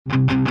Farzy,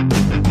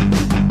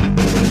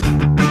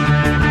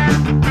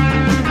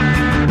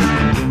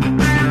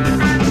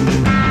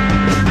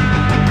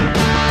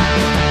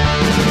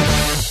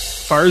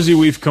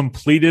 we've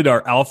completed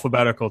our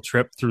alphabetical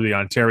trip through the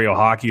Ontario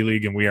Hockey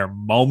League, and we are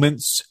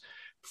moments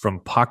from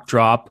puck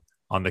drop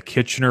on the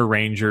Kitchener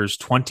Rangers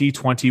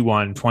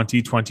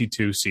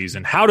 2021-2022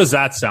 season. How does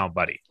that sound,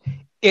 buddy?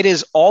 It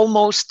is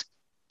almost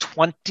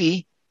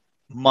 20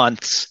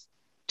 months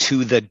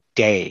to the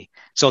day.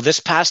 So this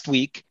past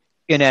week,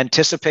 in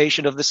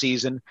anticipation of the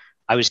season,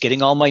 I was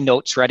getting all my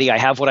notes ready. I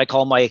have what I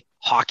call my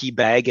hockey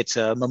bag. It's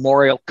a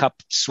Memorial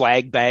Cup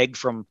swag bag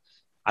from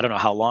I don't know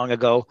how long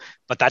ago,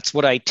 but that's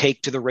what I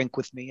take to the rink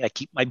with me. I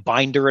keep my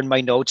binder and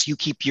my notes. You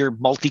keep your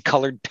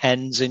multicolored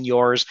pens in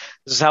yours.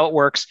 This is how it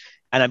works.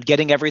 And I'm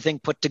getting everything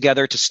put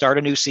together to start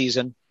a new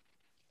season.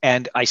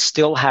 And I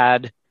still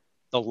had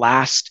the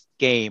last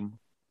game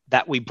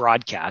that we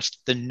broadcast,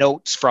 the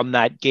notes from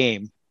that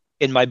game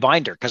in my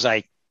binder, because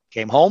I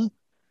came home,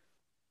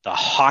 the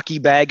hockey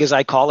bag, as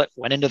I call it,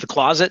 went into the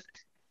closet,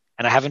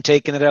 and I haven't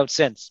taken it out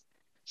since.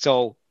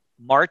 So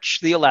March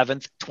the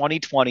 11th,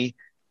 2020,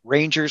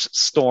 Rangers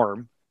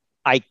Storm.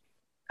 I've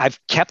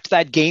kept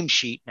that game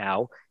sheet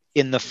now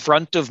in the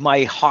front of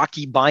my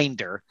hockey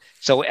binder.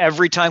 So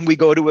every time we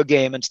go to a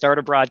game and start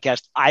a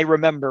broadcast, I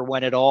remember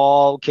when it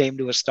all came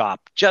to a stop,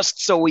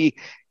 just so we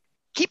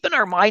keep in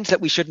our minds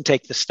that we shouldn't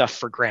take this stuff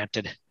for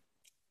granted.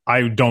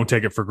 I don't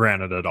take it for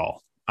granted at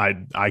all.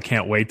 I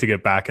can't wait to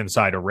get back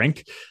inside a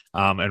rink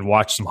and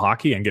watch some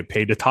hockey and get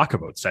paid to talk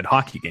about said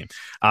hockey game.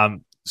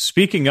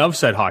 Speaking of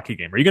said hockey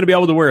game, are you going to be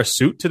able to wear a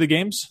suit to the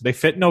games? They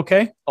fitting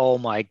okay? Oh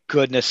my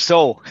goodness.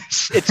 So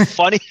it's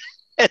funny.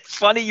 It's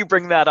funny you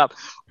bring that up.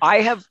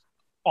 I've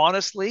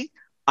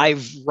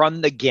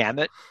run the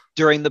gamut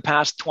during the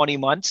past 20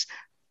 months.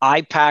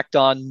 I packed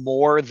on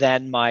more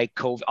than my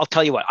COVID. I'll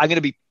tell you what, I'm going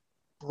to be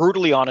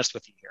brutally honest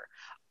with you here.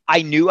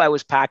 I knew I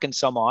was packing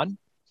some on.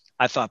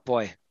 I thought,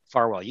 boy,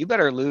 Farwell, you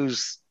better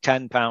lose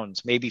 10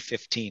 pounds, maybe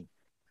 15.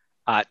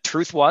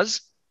 Truth was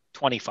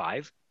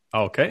 25.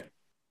 Okay.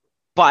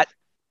 But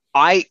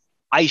I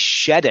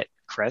shed it,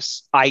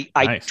 Chris. I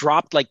Nice.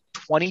 dropped like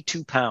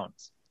 22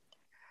 pounds.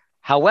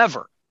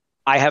 However,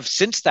 I have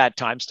since that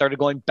time started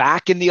going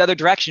back in the other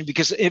direction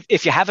because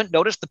if you haven't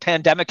noticed, the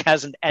pandemic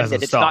hasn't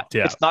ended.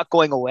 It's not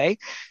going away.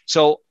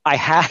 So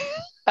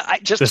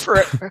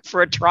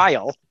for a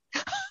trial,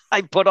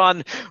 I put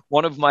on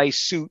one of my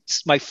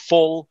suits, my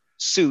full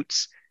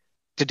suits,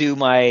 to do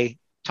my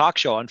talk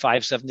show on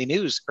 570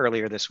 News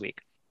earlier this week.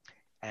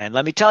 And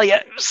let me tell you,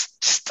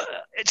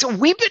 it's a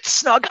wee bit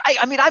snug.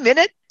 I mean, I'm in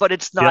it, but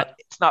it's not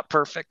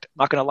perfect.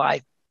 I'm not going to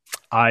lie.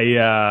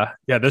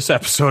 This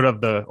episode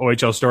of the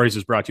OHL Stories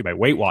is brought to you by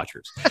Weight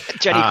Watchers.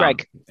 Jenny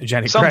Craig.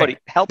 Somebody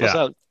help us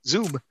out.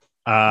 Zoom.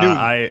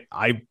 I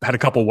had a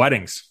couple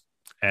weddings,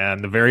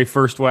 and the very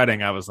first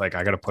wedding, I was like,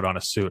 I got to put on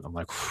a suit. I'm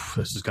like,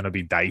 this is going to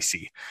be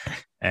dicey.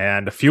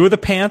 And a few of the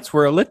pants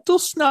were a little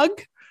snug.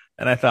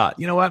 And I thought,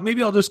 you know what,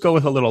 maybe I'll just go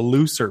with a little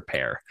looser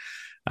pair.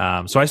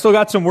 So I still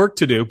got some work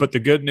to do, but the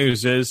good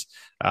news is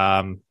we're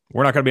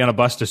not going to be on a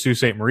bus to Sault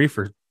Ste. Marie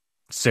for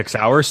 6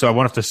 hours, so I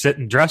won't have to sit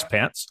in dress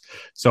pants.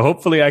 So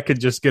hopefully I could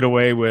just get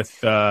away with,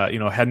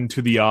 heading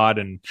to the Odd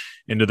and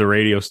into the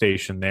radio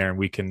station there, and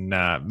we can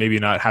maybe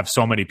not have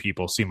so many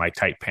people see my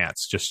tight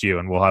pants, just you,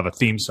 and we'll have a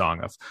theme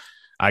song of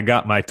I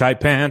got my tight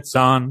pants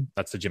on.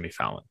 That's the Jimmy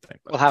Fallon thing.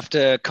 We'll have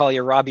to call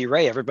you Robbie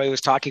Ray. Everybody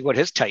was talking about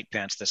his tight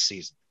pants this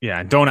season. Yeah,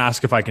 and don't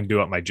ask if I can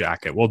do up my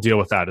jacket. We'll deal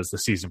with that as the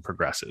season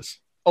progresses.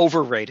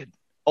 Overrated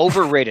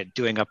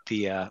doing up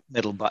the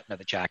middle button of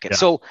the jacket. Yeah.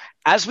 So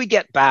as we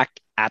get back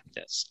at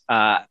this,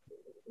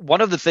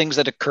 one of the things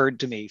that occurred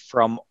to me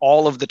from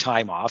all of the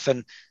time off,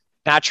 and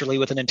naturally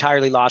with an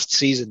entirely lost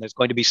season, there's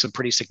going to be some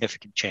pretty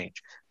significant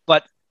change.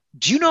 But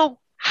do you know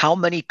how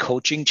many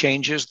coaching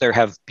changes there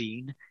have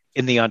been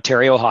in the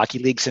Ontario Hockey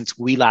League since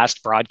we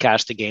last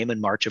broadcast a game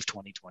in March of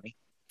 2020?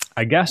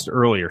 I guessed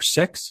earlier,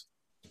 6.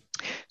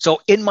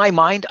 So in my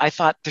mind, I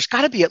thought there's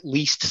got to be at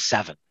least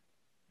 7.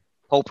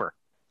 Hoper,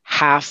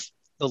 half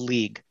the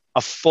league,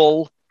 a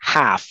full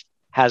half,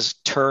 has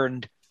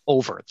turned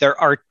over. There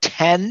are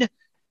 10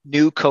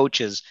 new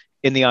coaches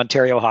in the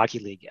Ontario Hockey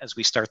League as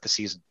we start the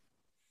season.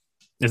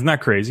 Isn't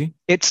that crazy?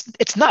 It's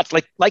nuts.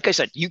 Like I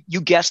said,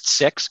 you guessed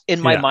 6. In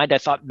my mind, I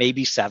thought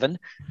maybe 7.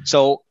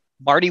 So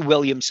Marty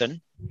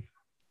Williamson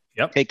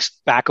takes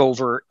back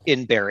over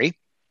in Barrie.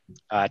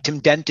 Tim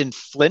Dent in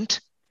Flint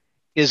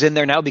is in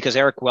there now because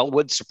Eric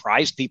Wellwood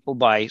surprised people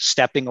by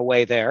stepping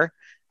away there.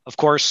 Of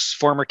course,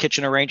 former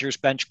Kitchener Rangers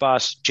bench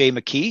boss Jay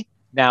McKee,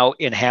 now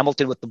in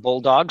Hamilton with the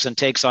Bulldogs, and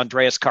takes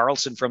Andreas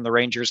Carlson from the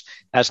Rangers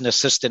as an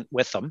assistant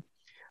with them.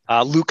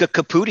 Luca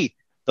Caputi,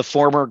 the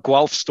former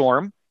Guelph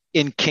Storm,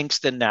 in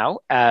Kingston now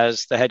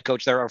as the head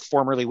coach there, or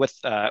formerly with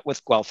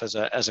Guelph as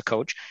a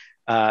coach.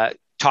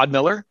 Todd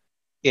Miller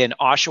in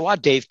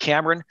Oshawa. Dave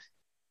Cameron,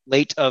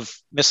 late of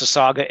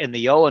Mississauga in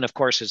the O, and of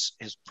course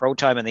his pro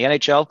time in the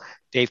NHL.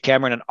 Dave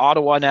Cameron in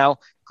Ottawa now.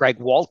 Greg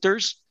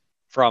Walters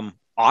from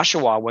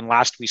Oshawa when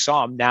last we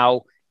saw him,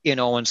 now in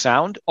Owen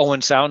Sound.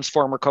 Owen Sound's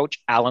former coach,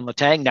 Alan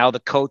Letang, now the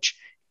coach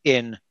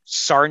in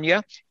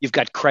Sarnia. You've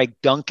got Craig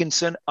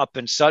Duncanson up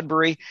in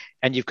Sudbury,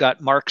 and you've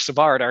got Mark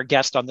Savard, our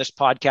guest on this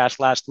podcast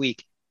last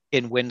week,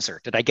 in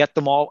Windsor. Did I get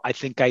them all? I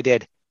think I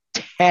did.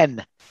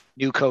 10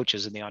 new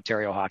coaches in the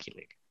Ontario Hockey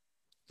League.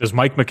 Does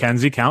Mike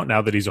McKenzie count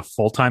now that he's a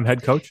full-time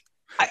head coach?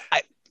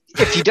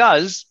 If he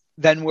does,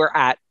 then we're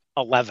at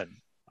 11.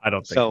 I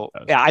don't think so.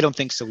 Yeah, I don't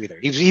think so either.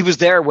 He was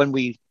there when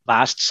we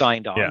last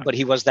signed on, but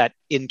he was that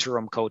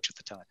interim coach at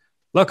the time.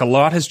 Look, a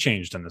lot has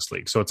changed in this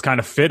league, so it's kind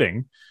of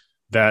fitting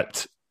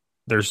that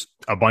there's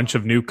a bunch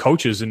of new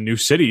coaches in new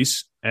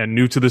cities and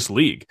new to this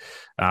league.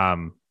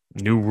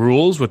 New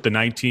rules with the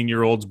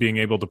 19-year-olds being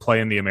able to play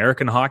in the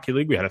American Hockey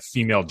League. We had a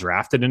female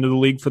drafted into the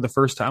league for the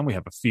first time. We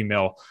have a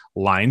female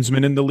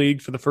linesman in the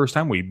league for the first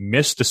time. We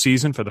missed a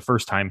season for the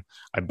first time,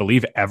 I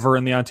believe, ever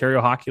in the Ontario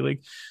Hockey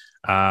League.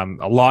 A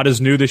lot is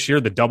new this year.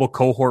 The double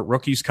cohort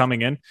rookies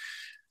coming in.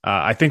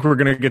 I think we're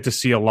going to get to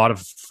see a lot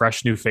of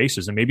fresh new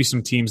faces and maybe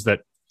some teams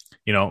that,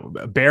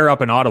 Bear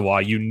up in Ottawa,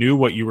 you knew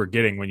what you were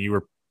getting when you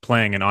were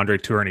playing an Andre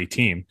Tourigny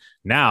team.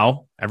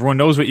 Now, everyone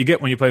knows what you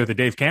get when you play with the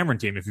Dave Cameron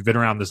team if you've been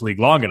around this league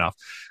long enough.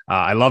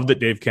 I love that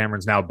Dave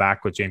Cameron's now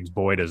back with James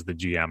Boyd as the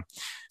GM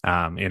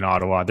in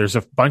Ottawa. There's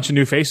a bunch of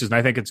new faces, and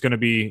I think it's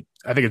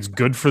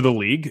good for the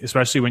league,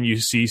 especially when you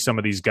see some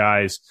of these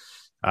guys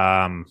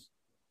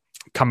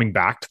coming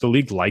back to the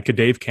league, like a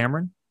Dave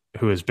Cameron,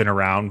 who has been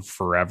around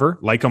forever,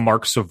 like a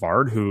Mark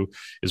Savard, who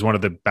is one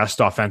of the best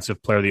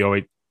offensive players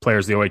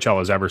the OHL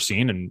has ever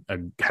seen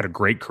and had a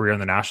great career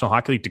in the National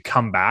Hockey League, to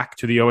come back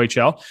to the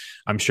OHL.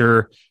 I'm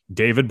sure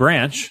David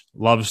Branch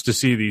loves to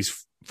see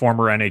these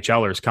former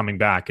NHLers coming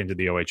back into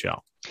the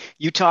OHL.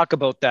 You talk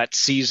about that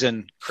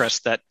season, Chris,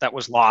 that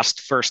was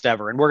lost first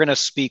ever, and we're going to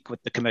speak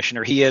with the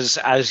commissioner. He is,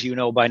 as you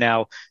know by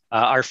now,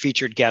 our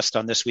featured guest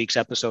on this week's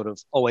episode of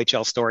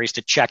OHL Stories,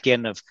 to check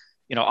in of,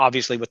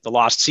 obviously with the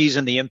lost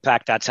season, the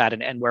impact that's had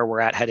and where we're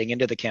at heading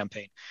into the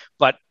campaign.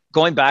 But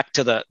going back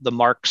to the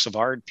Mark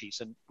Savard piece,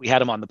 and we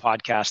had him on the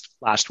podcast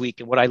last week,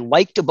 and what I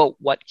liked about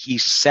what he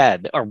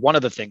said, or one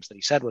of the things that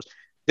he said, was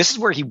this is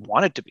where he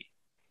wanted to be.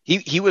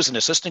 He was an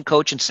assistant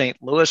coach in St.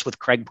 Louis with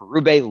Craig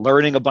Berube,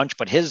 learning a bunch,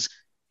 but his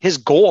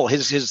goal,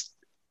 his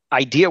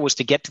idea was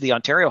to get to the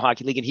Ontario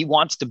Hockey League, and he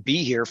wants to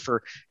be here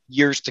for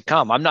years to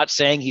come. I'm not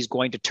saying he's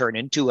going to turn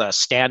into a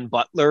Stan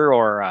Butler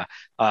or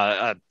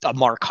a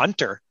Mark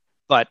Hunter,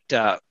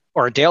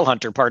 or a Dale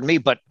Hunter, pardon me,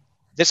 but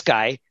this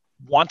guy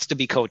wants to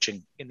be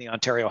coaching in the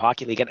Ontario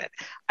Hockey League. And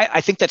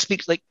I think that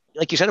speaks, like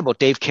you said about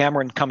Dave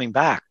Cameron coming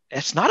back.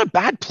 It's not a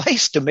bad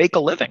place to make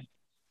a living.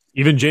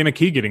 Even Jay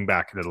McKee getting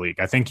back into the league.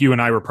 I think you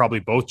and I were probably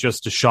both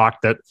just as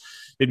shocked that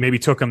it maybe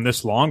took him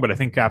this long, but I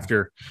think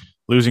after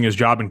losing his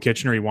job in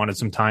Kitchener, he wanted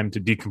some time to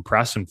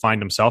decompress and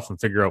find himself and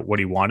figure out what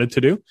he wanted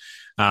to do.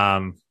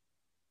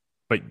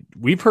 But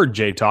we've heard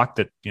Jay talk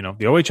that, the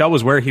OHL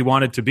was where he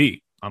wanted to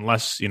be.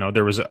 Unless,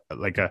 there was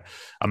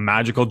a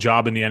magical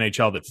job in the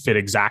NHL that fit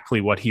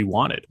exactly what he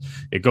wanted.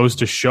 It goes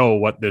to show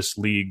what this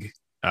league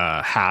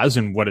has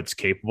and what it's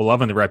capable of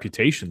and the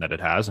reputation that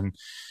it has. And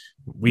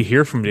we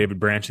hear from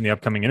David Branch in the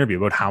upcoming interview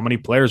about how many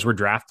players were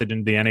drafted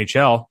into the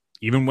NHL,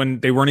 even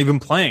when they weren't even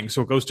playing.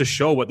 So it goes to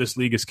show what this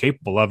league is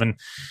capable of. And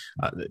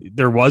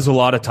there was a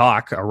lot of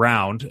talk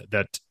around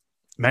that.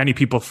 Many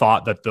people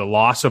thought that the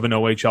loss of an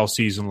OHL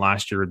season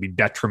last year would be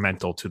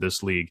detrimental to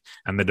this league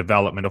and the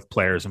development of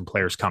players and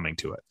players coming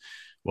to it.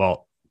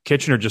 Well,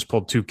 Kitchener just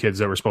pulled 2 kids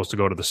that were supposed to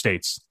go to the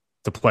States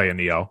to play in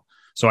the O.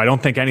 So I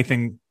don't think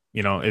anything,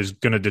 is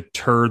going to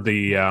deter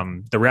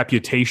the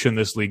reputation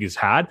this league has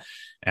had.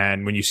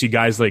 And when you see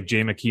guys like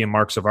Jay McKee and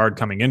Mark Savard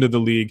coming into the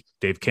league,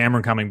 Dave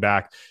Cameron coming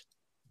back,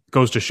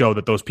 goes to show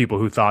that those people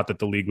who thought that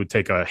the league would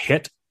take a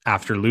hit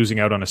after losing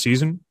out on a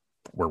season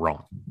were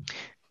wrong.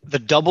 The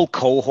double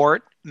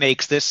cohort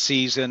makes this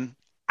season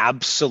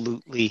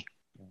absolutely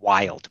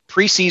wild.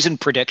 Preseason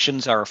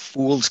predictions are a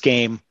fool's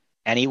game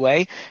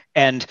anyway.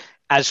 And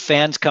as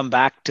fans come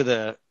back to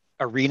the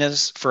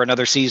arenas for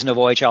another season of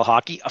OHL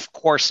hockey, of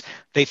course,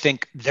 they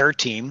think their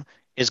team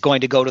is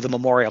going to go to the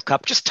Memorial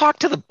Cup. Just talk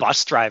to the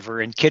bus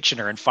driver in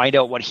Kitchener and find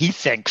out what he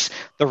thinks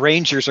the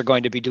Rangers are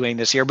going to be doing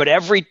this year. But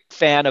every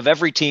fan of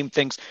every team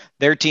thinks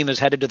their team is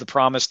headed to the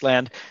promised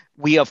land.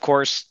 We, of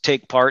course,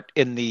 take part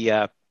in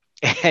the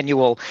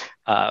annual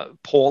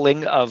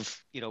polling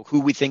of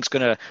who we think is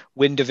going to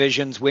win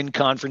divisions, win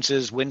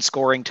conferences, win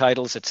scoring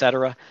titles,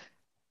 etc.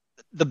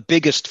 The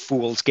biggest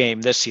fool's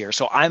game this year.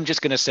 So I'm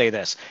just going to say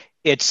this: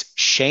 it's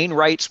Shane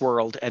Wright's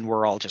world, and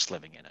we're all just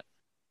living in it.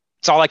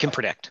 It's all I can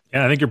predict.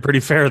 Yeah, I think you're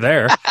pretty fair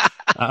there.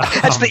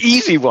 That's the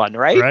easy one,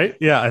 right? Right?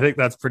 Yeah, I think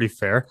that's pretty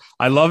fair.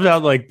 I loved how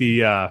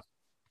the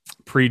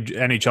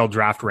pre-NHL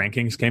draft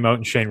rankings came out,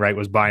 and Shane Wright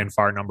was by and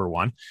far number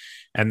 1.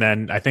 And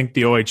then I think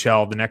the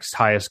OHL, the next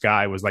highest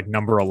guy was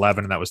number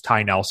 11, and that was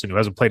Ty Nelson, who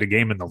hasn't played a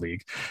game in the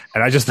league.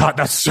 And I just thought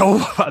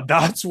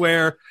that's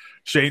where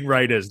Shane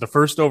Wright is. The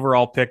first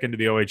overall pick into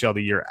the OHL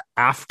the year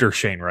after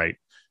Shane Wright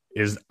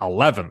is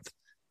 11th.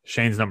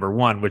 Shane's number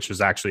 1, which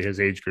was actually his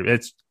age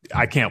group.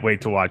 I can't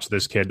wait to watch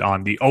this kid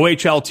on the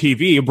OHL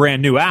TV, a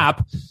brand new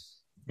app.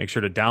 make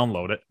sure to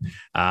download it.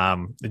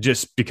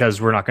 Just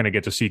because we're not going to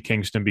get to see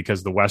Kingston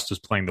because the West is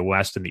playing the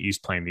West and the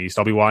East playing the East.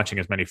 I'll be watching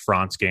as many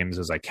France games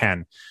as I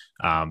can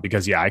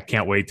because, I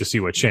can't wait to see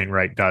what Shane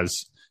Wright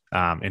does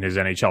in his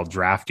NHL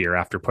draft year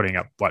after putting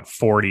up,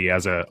 40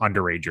 as a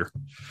underager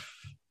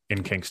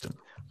in Kingston.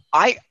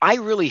 I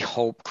really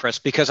hope, Chris,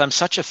 because I'm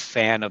such a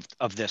fan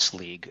of this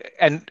league.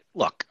 And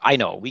look, I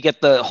know we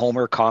get the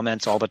homer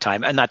comments all the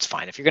time, and that's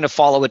fine. If you're going to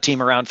follow a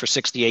team around for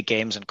 68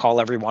 games and call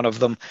every one of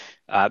them,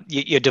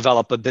 you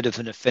develop a bit of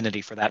an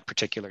affinity for that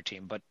particular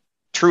team. But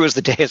true as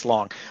the day is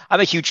long, I'm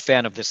a huge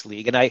fan of this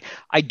league. And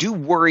I do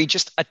worry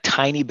just a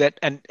tiny bit,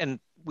 and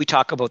we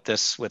talk about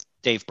this with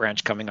Dave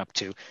Branch coming up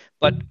too,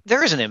 but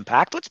there is an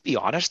impact. Let's be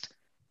honest.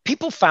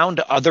 People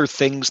found other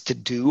things to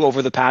do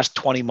over the past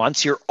 20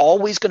 months. You're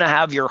always going to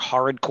have your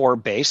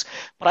hardcore base.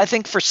 But I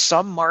think for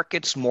some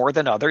markets more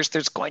than others,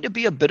 there's going to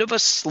be a bit of a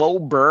slow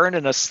burn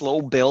and a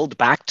slow build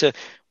back to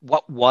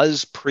what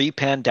was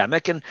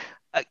pre-pandemic. And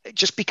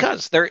just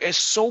because there is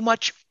so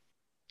much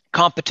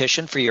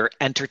competition for your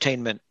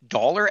entertainment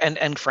dollar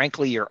and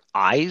frankly, your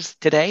eyes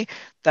today,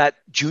 that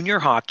junior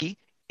hockey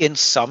in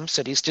some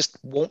cities just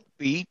won't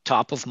be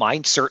top of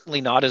mind,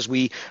 certainly not as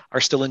we are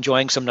still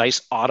enjoying some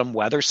nice autumn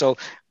weather. So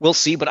we'll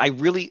see. But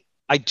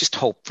I just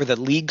hope for the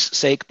league's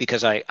sake,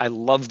 because I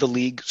love the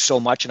league so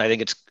much. And I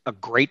think it's a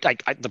great,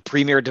 the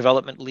premier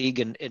development league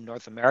in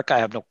North America. I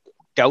have no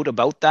doubt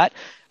about that.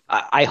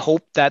 I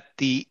hope that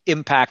the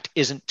impact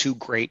isn't too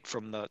great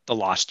from the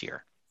lost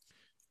year.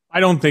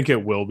 I don't think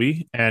it will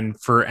be. And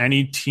for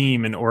any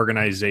team and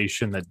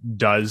organization that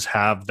does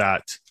have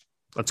that,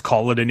 let's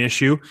call it an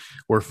issue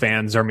where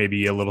fans are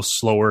maybe a little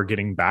slower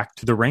getting back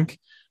to the rink,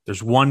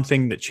 there's one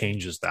thing that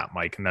changes that,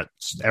 Mike, and that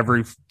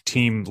every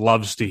team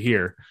loves to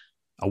hear: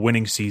 a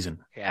winning season.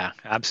 Yeah,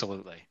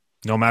 absolutely.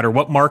 No matter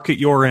what market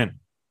you're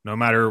in, no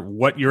matter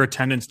what your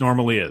attendance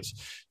normally is,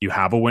 you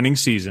have a winning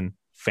season,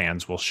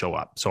 fans will show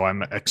up. So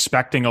I'm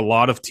expecting a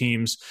lot of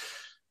teams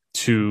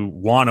to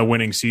want a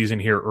winning season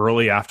here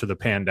early after the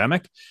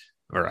pandemic,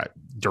 or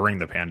during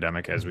the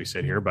pandemic as we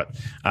sit here. But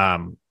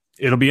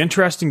it'll be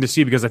interesting to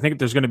see, because I think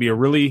there's going to be a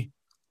really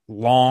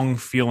long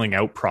feeling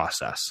out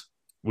process.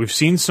 We've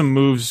seen some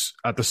moves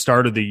at the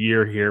start of the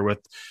year here with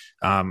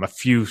a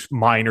few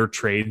minor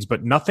trades,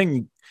 but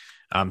nothing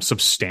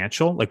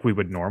substantial like we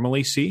would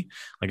normally see.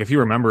 Like if you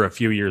remember a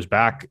few years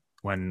back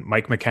when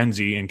Mike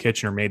McKenzie and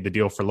Kitchener made the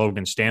deal for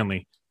Logan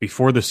Stanley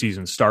before the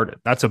season started,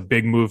 that's a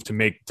big move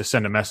to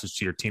send a message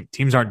to your team.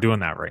 Teams aren't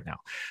doing that right now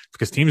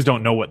because teams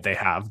don't know what they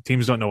have.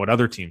 Teams don't know what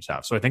other teams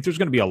have. So I think there's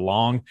going to be a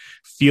long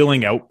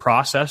feeling out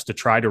process to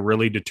try to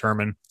really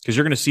determine, because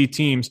you're going to see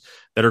teams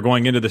that are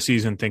going into the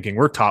season thinking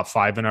we're top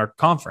 5 in our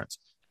conference,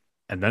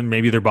 and then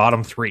maybe they're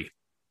bottom 3,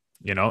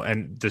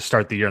 and to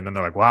start the year. And then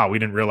they're like, wow, we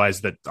didn't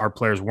realize that our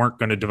players weren't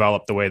going to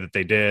develop the way that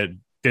they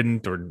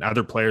didn't, or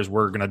other players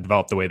were going to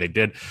develop the way they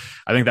did.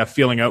 I think that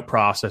feeling out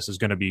process is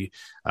going to be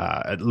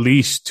at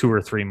least 2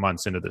 or 3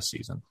 months into the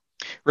season.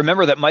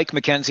 Remember that Mike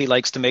McKenzie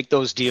likes to make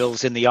those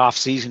deals in the off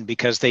season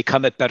because they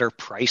come at better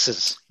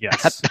prices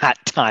at that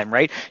time,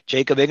 right?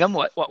 Jacob Ingham,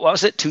 what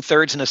was it?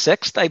 2/3 and a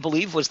sixth, I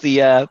believe, was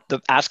the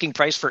asking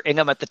price for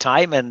Ingham at the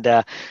time. And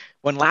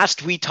when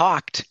last we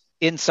talked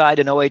inside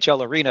an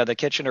OHL arena, the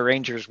Kitchener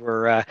Rangers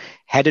were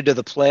headed to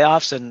the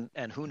playoffs,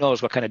 and who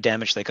knows what kind of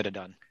damage they could have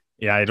done.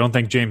 Yeah, I don't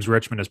think James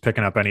Richmond is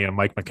picking up any of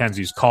Mike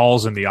McKenzie's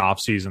calls in the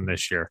offseason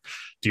this year.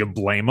 Do you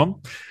blame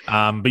him?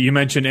 But you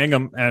mentioned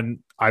Ingham, and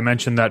I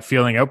mentioned that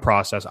feeling out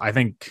process. I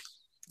think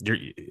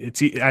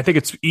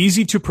it's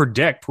easy to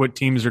predict what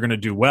teams are going to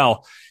do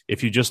well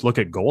if you just look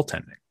at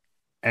goaltending.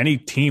 Any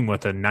team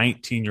with a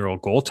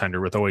 19-year-old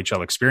goaltender with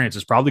OHL experience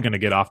is probably going to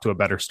get off to a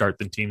better start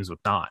than teams with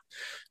not,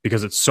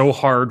 because it's so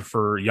hard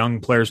for young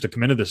players to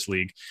come into this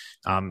league.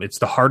 It's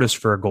the hardest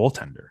for a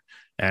goaltender.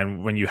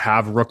 And when you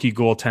have rookie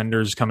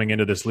goaltenders coming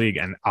into this league,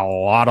 and a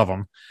lot of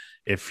them,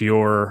 if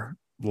you're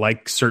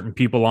like certain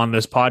people on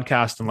this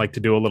podcast and like to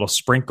do a little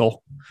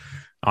sprinkle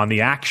on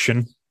the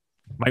action,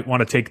 might want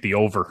to take the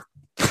over.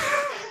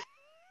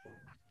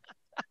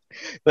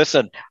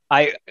 Listen,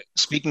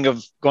 speaking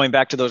of going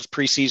back to those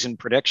preseason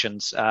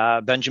predictions,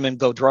 Benjamin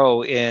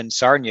Gaudreau in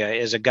Sarnia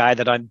is a guy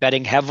that I'm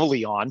betting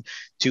heavily on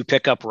to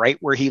pick up right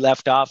where he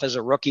left off as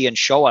a rookie and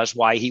show us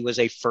why he was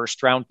a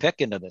first-round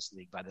pick into this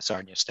league by the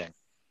Sarnia Sting.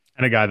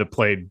 And a guy that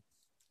played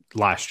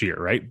last year,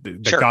 right?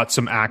 That Sure. got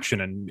some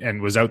action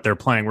and was out there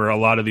playing where a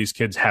lot of these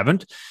kids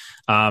haven't.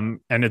 And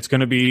it's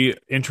going to be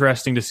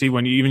interesting to see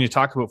when you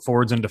talk about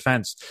forwards and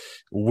defense,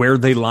 where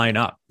they line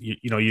up.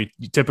 You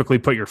typically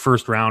put your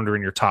first rounder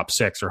in your top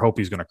 6 or hope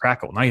he's going to crack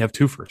it. Well, now you have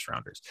 2 first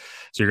rounders.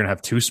 So you're going to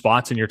have 2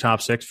 spots in your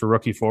top 6 for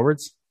rookie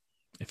forwards.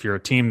 If you're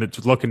a team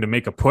that's looking to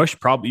make a push,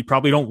 you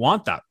probably don't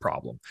want that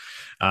problem.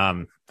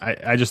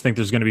 I just think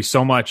there's going to be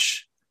so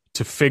much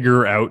to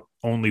figure out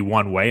only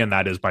one way, and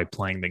that is by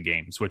playing the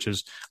games, which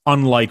is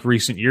unlike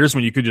recent years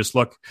when you could just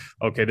look,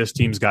 okay, this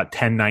team's got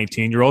 10,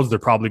 19-year-olds. They're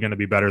probably going to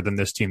be better than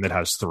this team that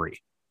has 3.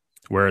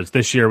 Whereas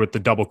this year with the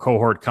double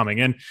cohort coming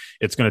in,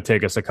 it's going to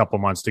take us a couple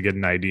months to get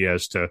an idea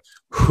as to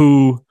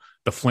who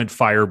the Flint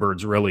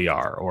Firebirds really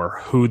are,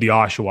 or who the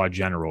Oshawa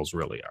Generals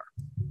really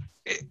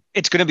are.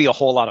 It's going to be a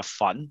whole lot of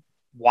fun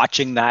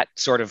watching that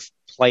sort of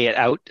play it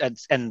out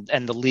and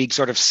the league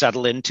sort of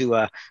settle into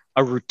a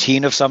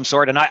routine of some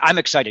sort. And I'm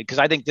excited because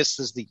I think this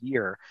is the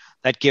year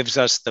that gives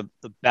us the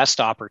best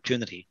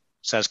opportunity,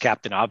 says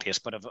Captain Obvious,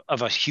 but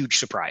of a huge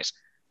surprise.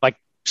 Like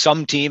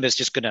some team is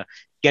just going to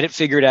get it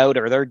figured out,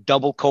 or their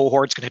double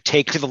cohort's going to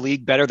take to the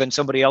league better than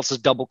somebody else's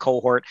double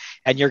cohort.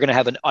 And you're going to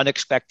have an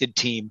unexpected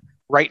team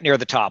right near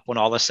the top when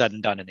all is said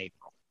and done in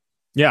April.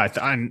 Yeah.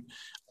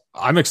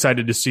 I'm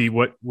excited to see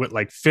what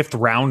like fifth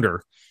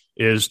rounder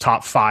is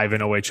top 5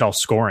 in OHL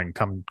scoring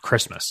come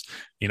Christmas,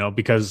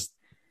 because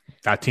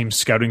that team's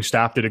scouting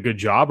staff did a good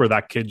job, or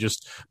that kid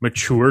just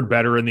matured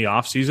better in the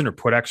offseason or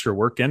put extra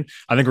work in.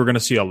 I think we're going to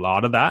see a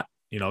lot of that,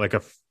 like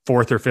a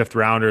 4th or 5th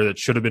rounder that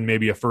should have been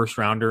maybe a first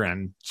rounder,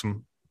 and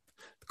some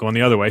going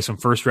the other way, some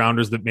first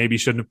rounders that maybe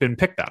shouldn't have been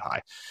picked that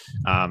high.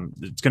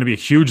 It's going to be a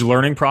huge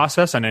learning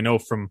process. And I know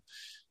from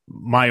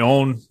my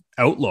own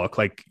outlook,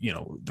 like,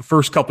 the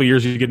first couple of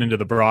years you get into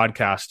the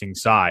broadcasting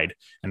side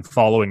and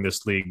following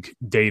this league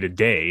day to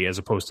day, as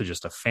opposed to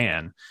just a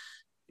fan,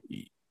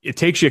 it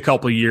takes you a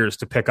couple of years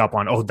to pick up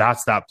on, oh,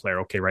 that's that player.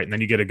 Okay. Right. And then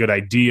you get a good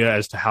idea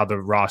as to how the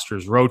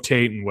rosters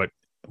rotate and what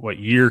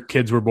year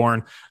kids were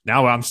born.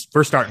 Now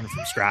we're starting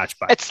from scratch,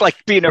 but it's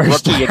like being a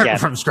rookie again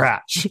from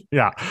scratch.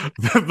 Yeah.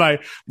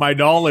 my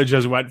knowledge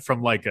has went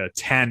from like a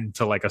 10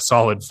 to like a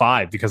solid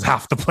 5 because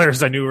half the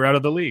players I knew were out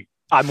of the league.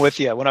 I'm with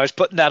you. When I was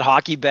putting that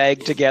hockey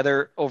bag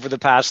together over the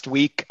past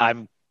week,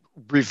 I'm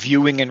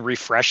reviewing and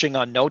refreshing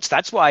on notes.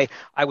 That's why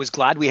I was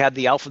glad we had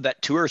the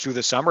alphabet tour through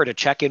the summer to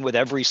check in with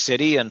every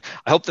city. And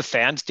I hope the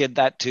fans did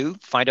that too.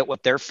 Find out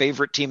what their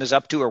favorite team is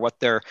up to or what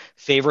their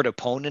favorite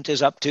opponent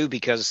is up to,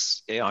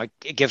 because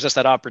it gives us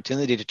that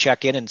opportunity to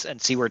check in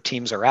and see where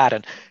teams are at.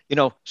 And,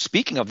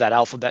 speaking of that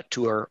alphabet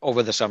tour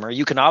over the summer,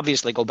 you can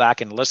obviously go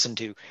back and listen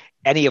to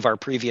any of our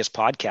previous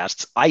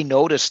podcasts. I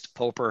noticed,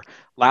 Poper,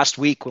 last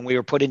week when we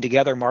were putting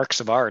together Mark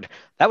Savard,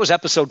 that was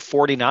episode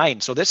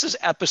 49. So this is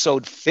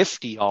episode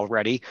 50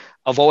 already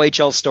of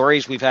OHL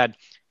Stories. We've had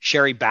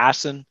Sherry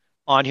Basson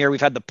on here.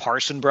 We've had the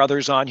Parson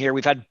brothers on here.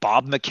 We've had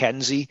Bob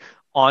McKenzie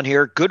on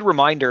here. Good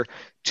reminder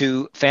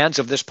to fans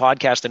of this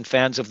podcast and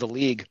fans of the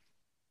league.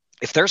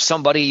 If there's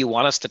somebody you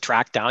want us to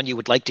track down, you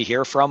would like to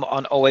hear from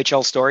on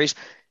OHL Stories,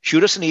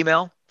 shoot us an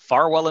email,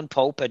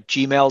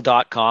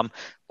 farwellandpope@gmail.com,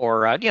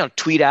 or,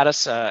 tweet at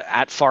us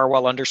at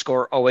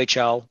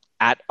 @Farwell_OHL,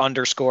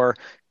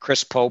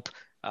 @_Chris Pope.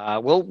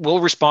 We'll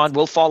respond.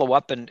 We'll follow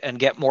up and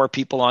get more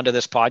people onto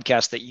this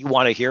podcast that you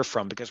want to hear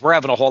from, because we're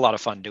having a whole lot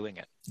of fun doing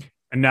it.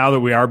 And now that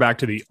we are back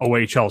to the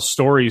OHL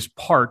Stories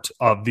part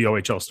of the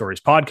OHL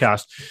Stories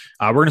podcast,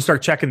 we're going to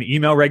start checking the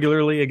email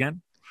regularly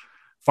again.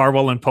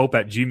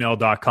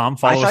 farwellandpope@gmail.com.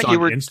 Follow us on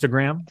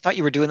Instagram. I thought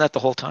you were doing that the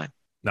whole time.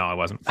 No, I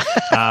wasn't.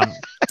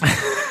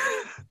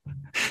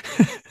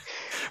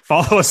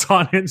 Follow us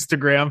on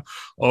Instagram,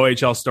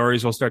 OHL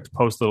Stories. We'll start to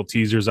post little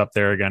teasers up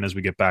there again as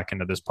we get back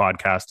into this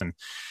podcast and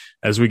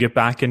as we get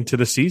back into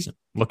the season.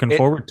 Looking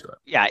forward to it.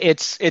 Yeah,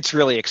 it's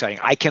really exciting.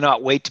 I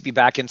cannot wait to be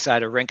back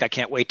inside a rink. I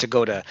can't wait to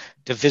go to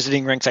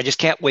visiting rinks. I just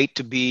can't wait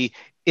to be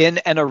in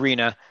an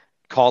arena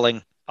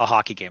calling a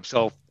hockey game.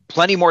 So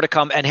plenty more to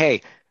come. And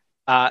hey,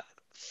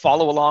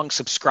 follow along,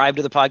 subscribe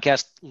to the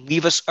podcast,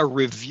 leave us a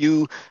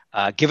review,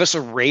 give us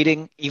a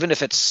rating, even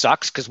if it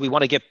sucks, because we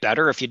want to get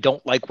better if you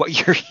don't like what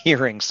you're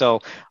hearing.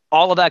 So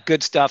all of that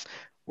good stuff,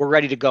 we're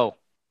ready to go.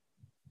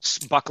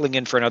 Buckling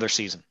in for another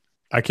season.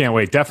 I can't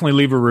wait. Definitely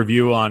leave a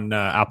review on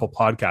Apple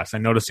Podcasts. I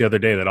noticed the other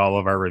day that all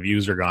of our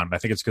reviews are gone. I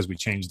think it's because we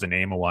changed the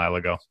name a while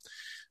ago.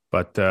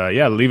 But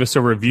leave us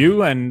a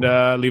review and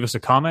leave us a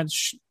comment.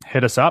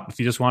 Hit us up. If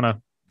you just want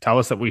to tell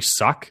us that we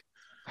suck,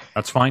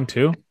 that's fine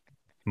too.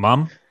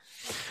 Mom.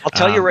 I'll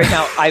tell you right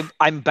now,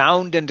 I'm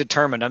bound and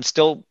determined. I'm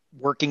still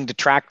working to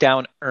track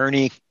down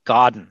Ernie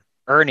Godden.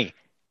 Ernie,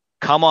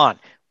 come on.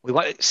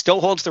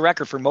 Still holds the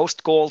record for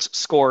most goals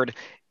scored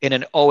in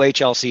an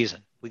OHL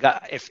season.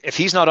 If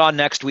he's not on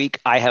next week,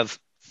 I have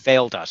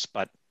failed us.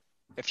 But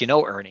if you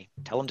know Ernie,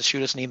 tell him to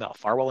shoot us an email,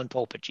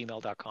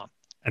 farwellandpope@gmail.com.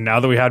 And now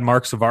that we had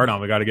Mark Savard on,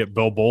 we got to get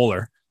Bill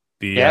Bowler,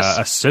 the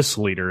assist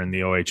leader in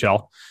the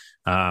OHL.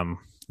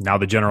 Now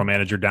the general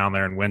manager down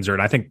there in Windsor.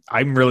 And I think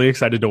I'm really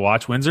excited to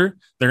watch Windsor.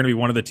 They're going to be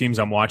one of the teams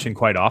I'm watching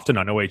quite often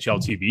on OHL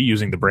TV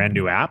using the brand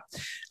new app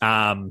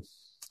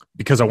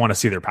because I want to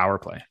see their power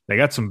play. They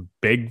got some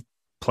big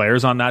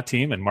players on that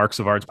team, and Mark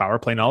Savard's power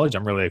play knowledge,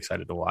 I'm really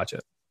excited to watch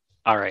it.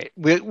 All right.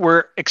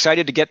 We're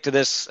excited to get to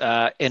this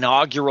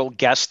inaugural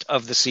guest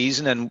of the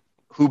season, and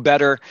who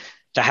better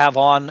to have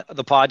on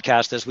the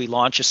podcast as we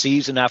launch a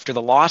season after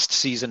the lost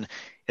season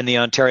in the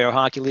Ontario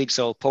Hockey League.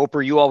 So,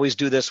 Poper, you always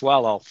do this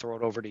well. I'll throw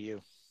it over to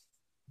you.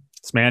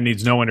 This man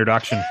needs no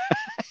introduction.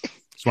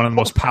 He's one of the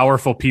most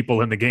powerful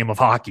people in the game of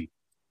hockey.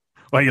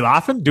 Why are you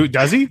laughing?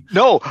 Does he?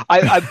 No,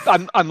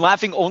 I'm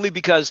laughing only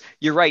because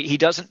you're right. He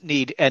doesn't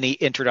need any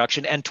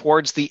introduction. And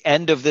towards the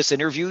end of this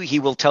interview, he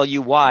will tell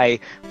you why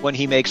when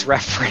he makes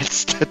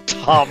reference to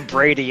Tom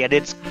Brady. And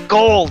it's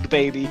gold,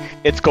 baby.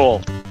 It's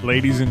gold.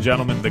 Ladies and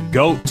gentlemen, the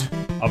GOAT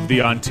of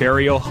the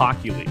Ontario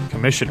Hockey League,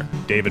 Commissioner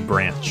David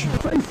Branch.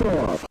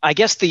 I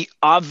guess the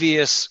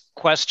obvious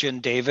question,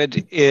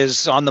 David,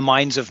 is on the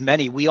minds of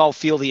many. We all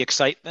feel the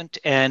excitement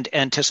and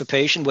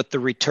anticipation with the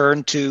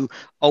return to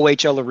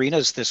OHL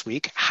arenas this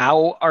week.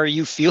 How are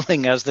you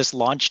feeling as this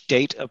launch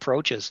date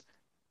approaches?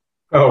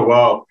 Oh,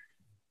 wow.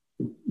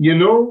 You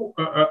know,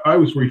 I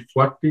was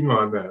reflecting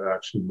on that,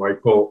 actually,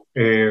 Michael,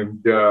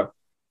 and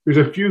there's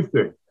a few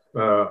things.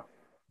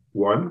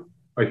 One,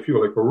 I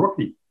feel like a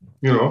rookie,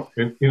 you know,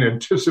 in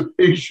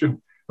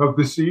anticipation of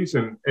the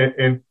season.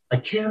 And I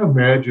can't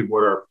imagine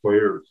what our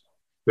players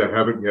that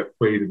haven't yet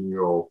played in the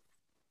O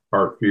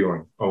are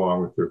feeling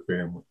along with their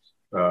families.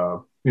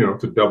 You know,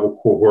 it's a double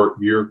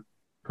cohort year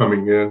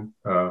coming in.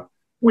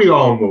 We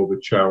all know the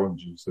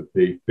challenges that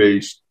they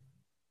faced.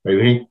 I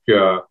think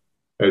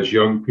as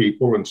young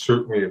people and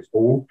certainly as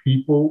old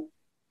people,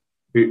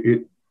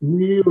 it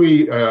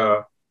really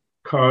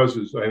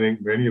causes, I think,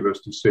 many of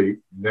us to say,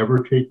 never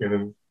take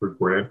anything for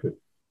granted.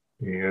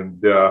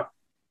 And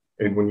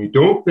when you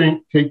don't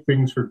take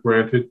things for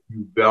granted,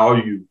 you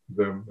value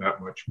them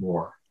that much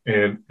more.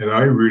 And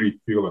I really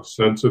feel a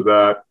sense of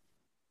that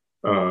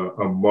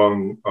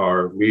among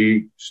our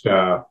league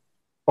staff,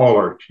 all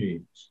our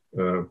teams,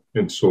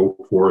 and so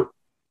forth.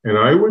 And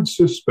I would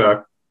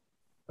suspect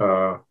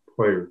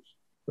players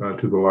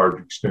to the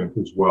large extent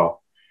as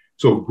well.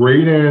 So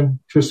great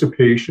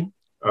anticipation.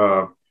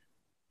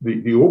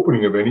 The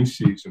opening of any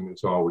season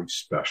is always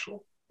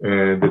special,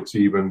 and it's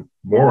even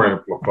more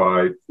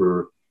amplified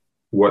for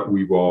what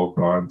we've all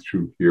gone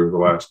through here the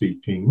last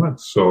 18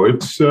 months. So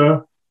it's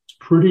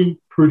pretty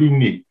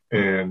neat,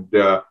 and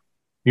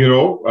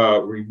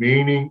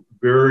remaining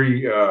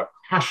very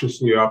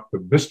cautiously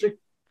optimistic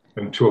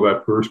until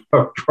that first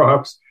puck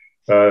drops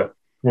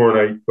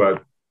tomorrow night.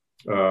 But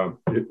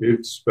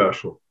it's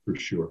special for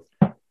sure.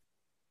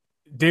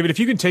 David, if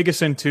you can take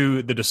us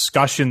into the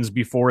discussions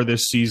before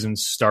this season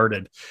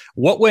started,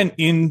 what went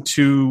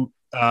into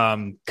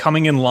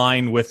coming in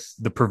line with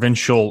the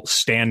provincial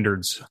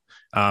standards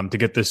to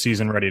get this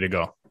season ready to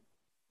go?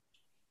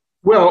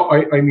 Well,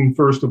 I mean,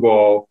 first of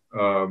all,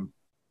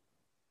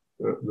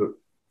 the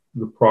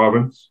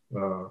province,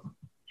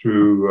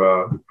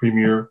 through the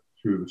Premier,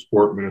 through the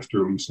Sport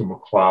Minister, Lisa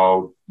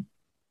MacLeod,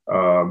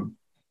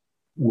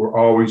 were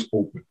always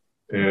open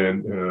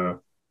and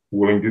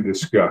willing to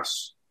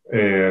discuss.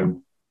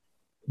 And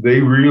they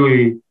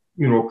really,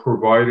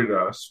 provided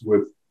us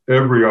with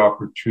every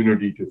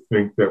opportunity to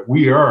think that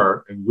we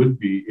are and would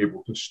be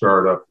able to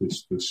start up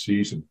this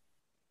season.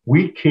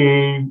 We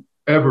came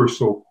ever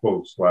so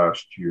close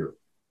last year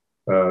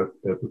at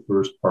the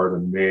first part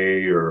of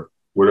May or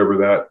whatever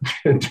that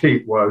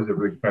date was.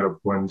 Everything kind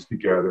of blends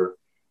together.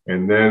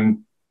 And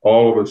then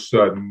all of a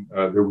sudden,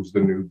 there was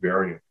the new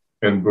variant.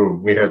 And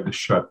boom, we had to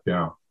shut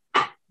down.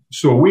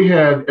 So we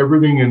had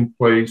everything in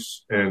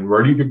place and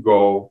ready to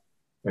go,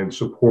 and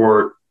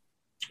support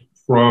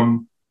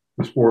from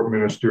the sport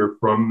minister,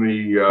 from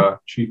the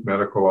chief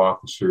medical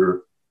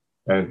officer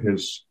and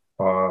his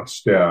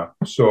staff.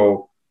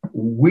 So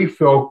we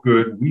felt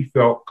good. We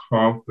felt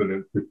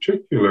confident,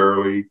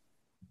 particularly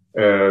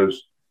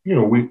as,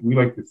 we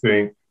like to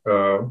think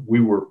we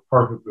were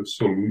part of the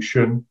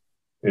solution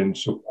in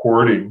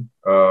supporting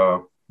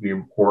the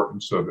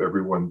importance of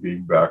everyone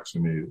being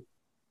vaccinated.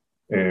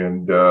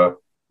 And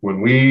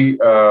when we,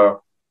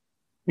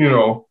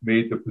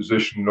 made the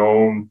position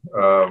known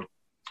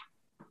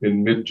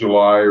in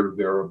mid-July or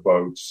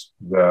thereabouts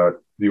that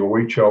the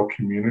OHL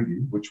community,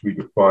 which we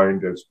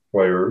defined as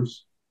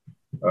players,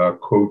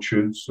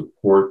 coaches,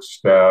 support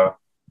staff,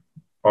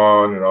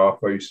 on and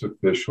off ice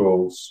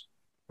officials,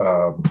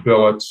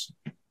 billets,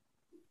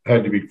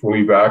 had to be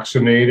fully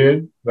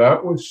vaccinated,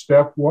 that was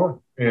step one.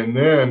 And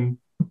then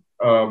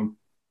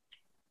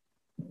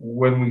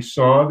when we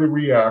saw the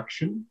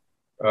reaction,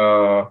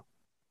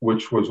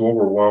 which was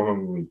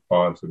overwhelmingly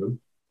positive,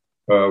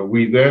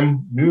 we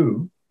then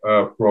knew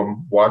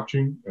from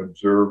watching,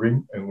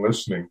 observing, and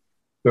listening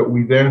that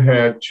we then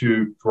had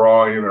to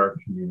draw in our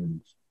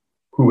communities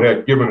who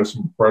had given us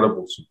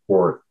incredible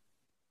support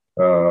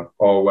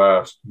all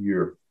last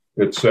year,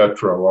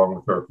 etc., along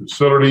with our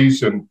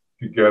facilities. And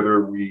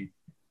together we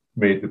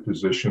made the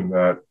position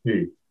that,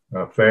 hey,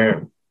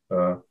 fans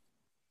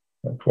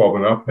 12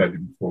 and up had to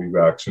be fully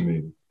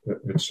vaccinated,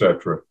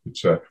 etc.,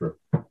 etc.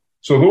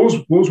 So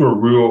those were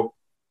real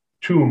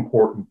two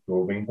important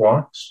building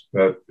blocks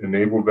that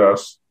enabled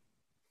us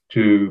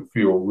to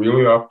feel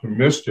really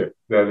optimistic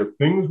that if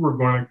things were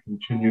going to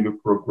continue to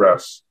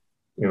progress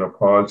in a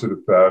positive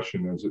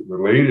fashion as it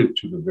related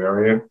to the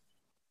variant,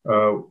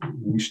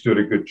 we stood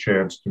a good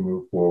chance to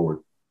move forward.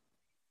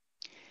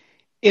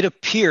 It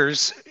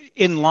appears,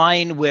 in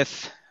line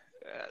with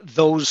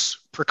those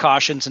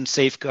precautions and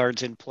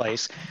safeguards in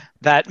place,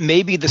 that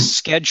maybe the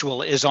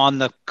schedule is on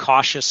the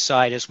cautious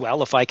side as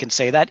well, if I can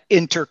say that.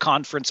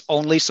 Interconference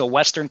only, so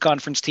Western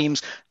Conference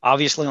teams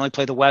obviously only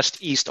play the West,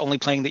 East only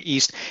playing the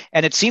East,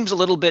 and it seems a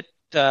little bit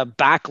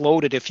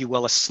backloaded, if you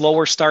will, a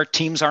slower start.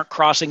 Teams aren't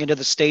crossing into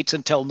the States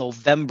until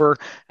November,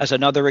 as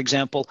another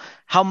example.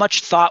 How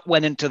much thought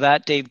went into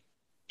that, Dave,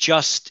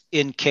 just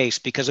in case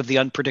because of the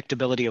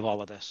unpredictability of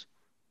all of this?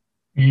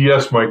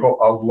 Yes, Michael,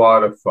 a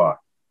lot of thought.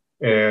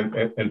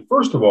 And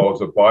first of all,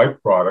 as a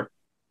byproduct,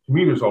 to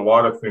me, there's a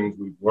lot of things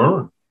we've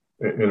learned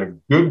in a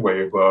good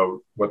way about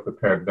what the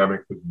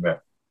pandemic has meant.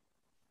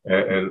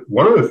 And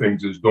one of the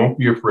things is don't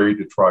be afraid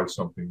to try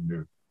something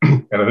new.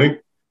 And I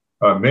think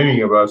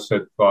many of us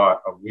had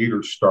thought a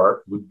later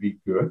start would be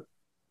good.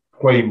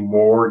 Play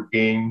more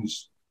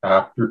games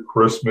after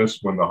Christmas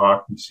when the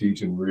hockey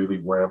season really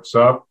ramps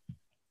up.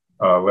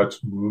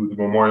 Let's move the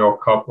Memorial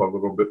Cup a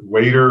little bit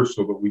later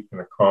so that we can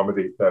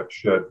accommodate that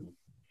schedule.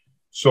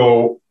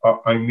 So,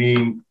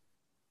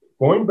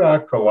 going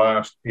back to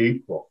last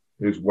April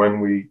is when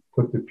we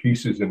put the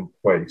pieces in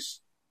place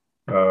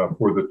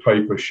for the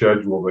type of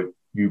schedule that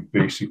you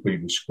basically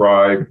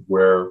described,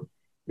 where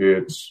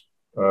it's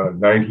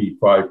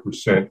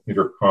 95%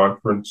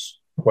 interconference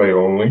play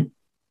only.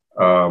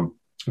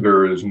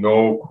 There is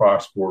no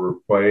cross-border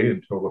play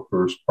until the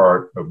first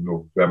part of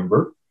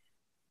November.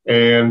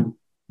 And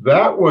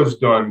that was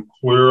done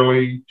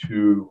clearly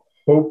to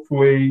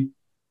hopefully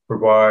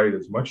provide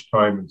as much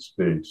time and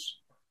space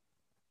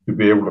to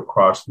be able to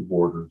cross the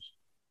borders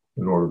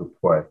in order to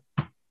play.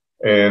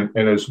 And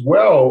as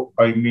well,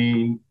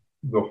 the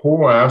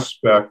whole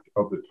aspect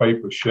of the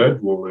type of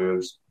schedule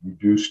is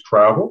reduce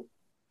travel,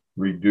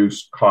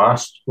 reduce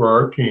costs for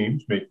our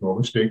teams, make no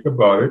mistake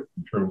about it,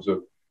 in terms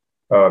of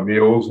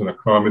meals and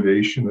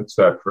accommodation,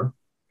 etc.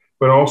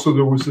 But also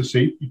there was the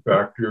safety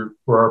factor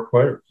for our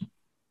players.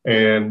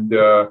 And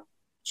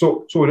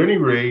so at any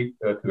rate,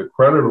 to the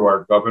credit of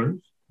our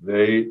governors,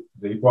 they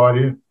bought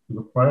into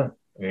the plan.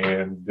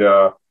 And,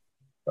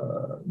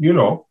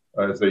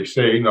 as they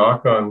say,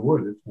 knock on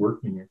wood, it's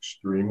working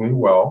extremely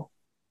well.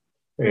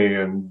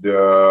 And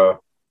the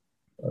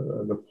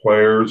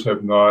players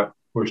have not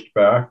pushed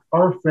back.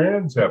 Our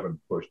fans haven't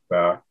pushed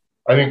back.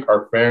 I think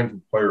our fans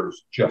and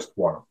players just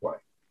want to play.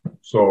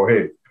 So,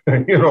 hey,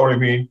 you know what I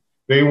mean?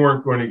 They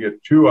weren't going to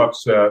get too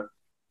upset,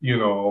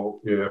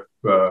 if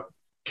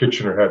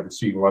Kitchener had to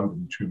see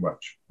London too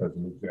much, as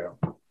an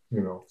example,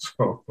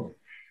 so,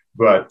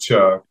 but,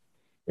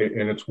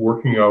 and it's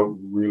working out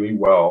really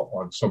well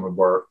on some of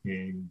our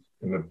aims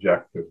and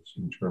objectives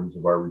in terms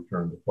of our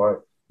return to play.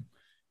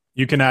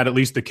 You can add at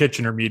least the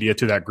Kitchener media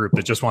to that group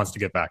that just wants to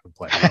get back and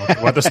play.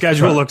 What the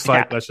schedule looks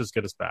like, yeah. Let's just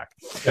get us back.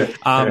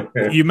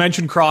 You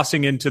mentioned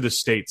crossing into the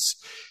States.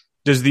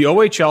 Does the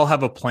OHL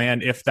have a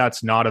plan if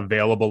that's not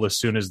available as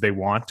soon as they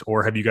want,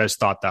 or have you guys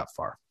thought that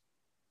far?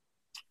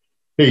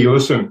 Hey,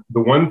 listen,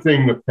 the one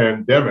thing the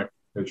pandemic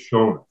has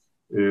shown us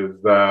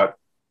is that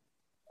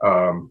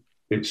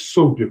it's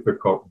so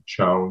difficult and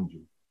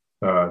challenging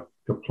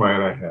to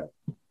plan ahead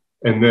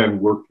and then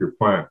work your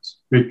plans,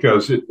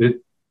 because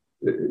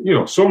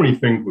so many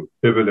things would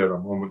pivot at a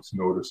moment's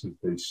notice, as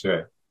they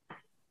say.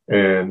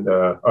 And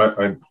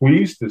I'm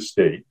pleased to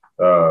state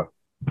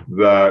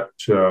that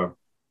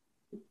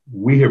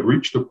we have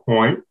reached a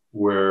point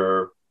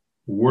where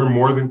we're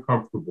more than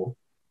comfortable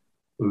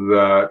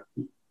that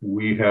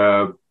we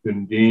have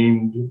been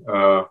deemed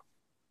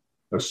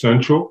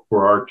essential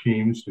for our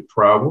teams to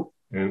travel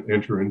and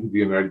enter into the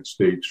United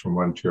States from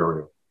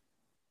Ontario.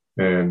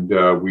 And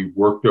we've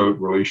worked out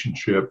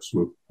relationships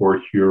with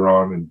Port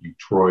Huron and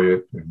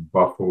Detroit and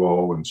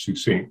Buffalo and Sault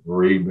Ste.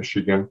 Marie,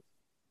 Michigan.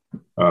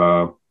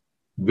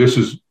 This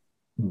is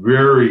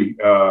very,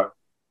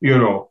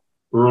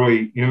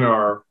 early in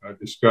our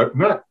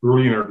not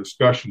early in our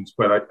discussions,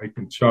 but I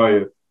can tell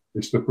you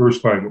it's the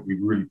first time that we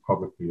really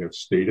publicly have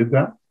stated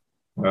that.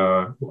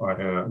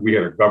 We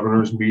had a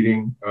governors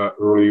meeting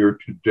earlier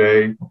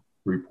today,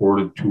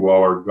 reported to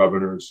all our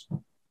governors,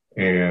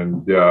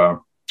 and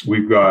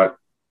we've got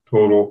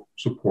total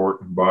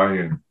support and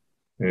buy-in.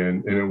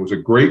 And it was a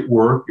great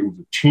work. It was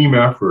a team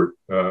effort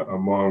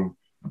among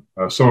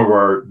some of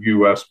our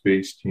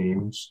U.S.-based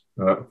teams,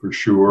 for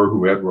sure,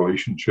 who had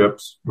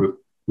relationships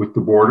with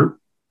the border.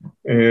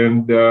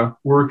 And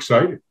we're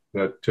excited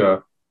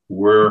that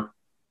we're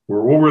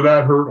over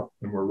that hurdle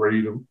and we're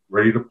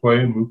ready to play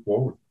and move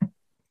forward.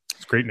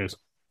 It's great news.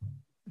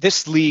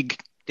 This league,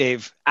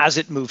 Dave, as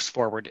it moves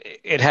forward,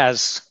 it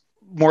has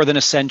more than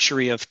a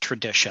century of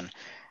tradition.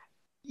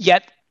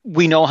 Yet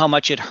we know how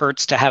much it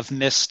hurts to have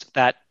missed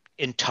that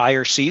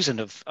entire season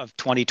of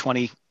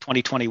 2020,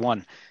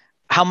 2021.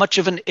 How much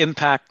of an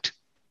impact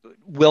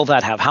will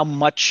that have? How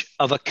much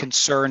of a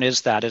concern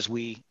is that as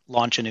we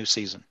launch a new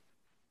season?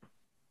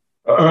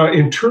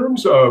 In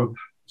terms of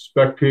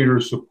spectator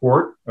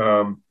support,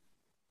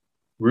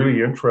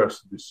 really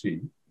interested to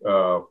see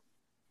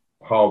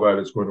how that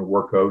is going to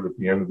work out at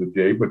the end of the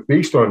day. But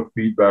based on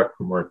feedback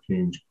from our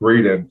teams,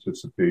 great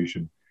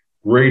anticipation,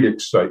 great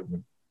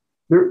excitement.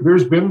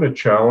 There's been the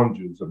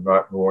challenges of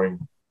not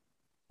knowing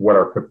what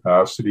our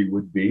capacity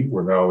would be.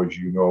 We're now, as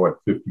you know, at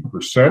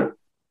 50%,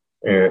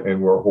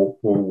 and we're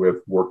hopeful with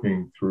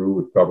working through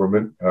with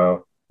government,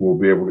 we'll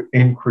be able to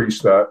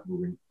increase that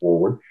moving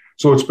forward.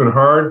 So it's been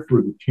hard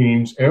for the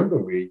teams and the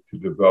league to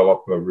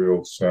develop a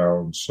real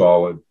sound,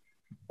 solid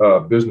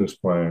business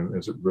plan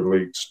as it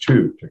relates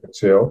to ticket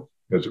sales,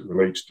 as it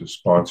relates to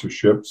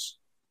sponsorships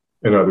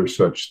and other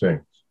such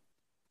things.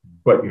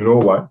 But you know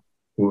what?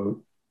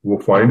 We'll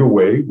find a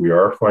way. We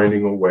are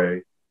finding a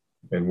way.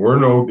 And we're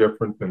no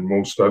different than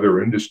most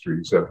other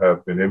industries that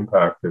have been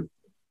impacted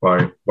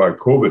by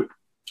COVID.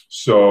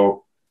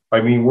 So,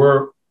 I mean,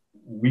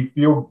 we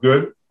feel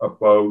good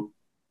about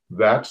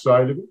that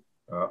side of it.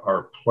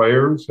 Our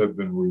players have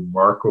been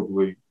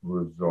remarkably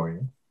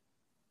resilient.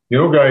 You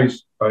know,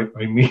 guys, I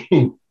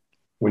mean,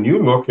 when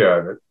you look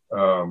at it,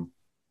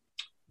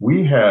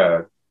 we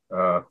had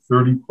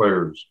 30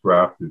 players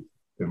drafted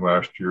in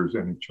last year's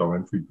NHL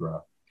entry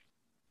draft,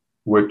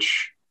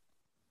 which,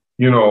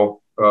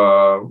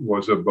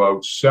 was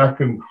about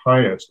second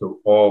highest of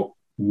all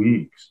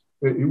leagues.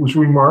 It was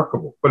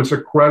remarkable, but it's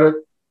a credit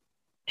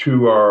to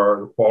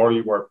the quality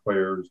of our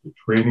players, the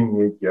training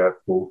they get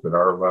both at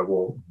our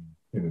level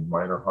and in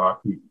minor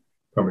hockey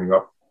coming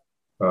up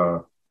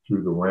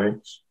through the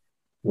ranks.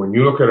 When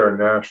you look at our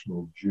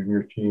national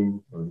junior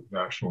team, or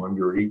national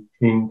under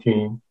 18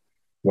 team,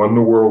 won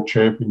the world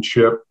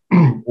championship.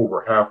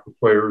 Over half the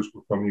players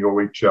were from the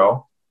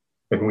OHL,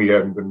 and we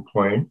hadn't been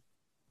playing.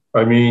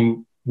 I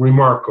mean,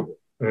 remarkable.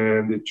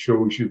 And it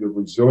shows you the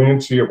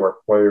resiliency of our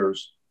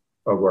players,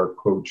 of our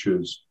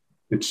coaches,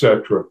 et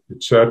cetera,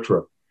 et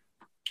cetera.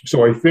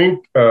 So I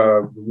think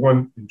the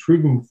one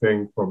intriguing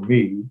thing from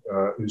me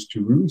is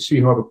to really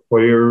see how the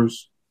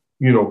players,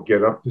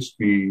 get up to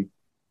speed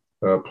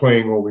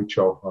playing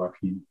OHL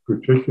hockey,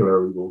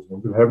 particularly those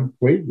ones that haven't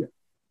played yet.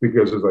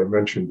 Because as I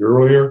mentioned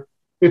earlier,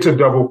 it's a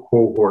double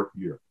cohort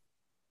year.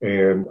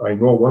 And I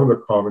know one of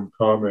the common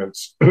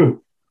comments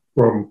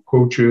from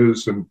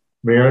coaches and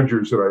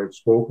managers that I have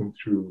spoken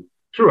to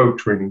throughout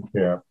training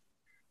camp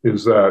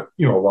is that,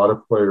 a lot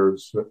of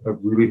players have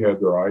really had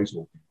their eyes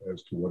open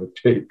as to what it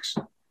takes.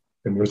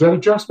 And there's that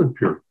adjustment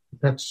period.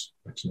 That's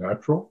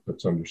natural.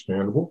 That's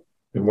understandable.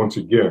 And once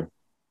again,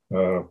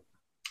 the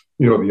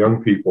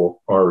young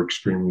people are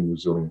extremely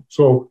resilient.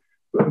 So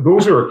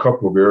those are a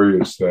couple of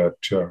areas that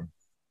are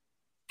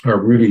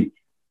really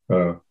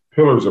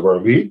pillars of our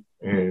league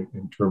and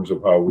in terms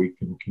of how we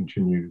can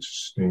continue to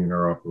sustain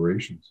our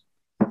operations.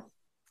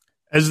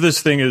 As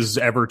this thing is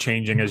ever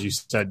changing, as you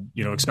said,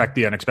 expect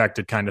the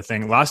unexpected kind of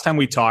thing. Last time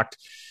we talked,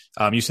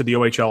 you said the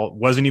OHL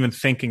wasn't even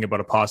thinking about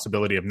a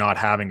possibility of not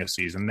having a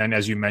season. Then,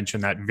 as you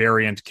mentioned, that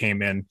variant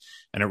came in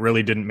and it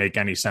really didn't make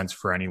any sense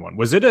for anyone.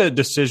 Was it a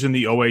decision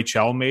the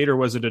OHL made, or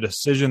was it a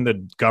decision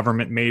the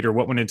government made, or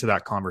what went into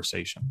that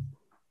conversation?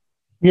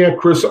 Yeah,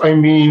 Chris, I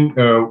mean,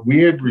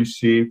 we had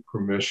received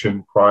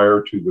permission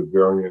prior to the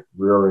variant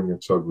rearing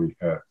its ugly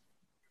head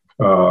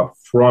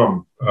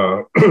from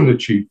the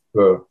chief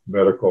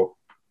medical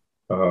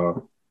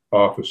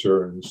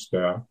officer and his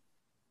staff.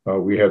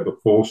 We had the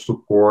full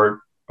support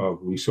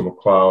of Lisa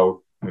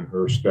McLeod and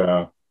her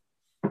staff.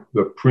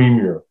 The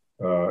premier,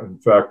 in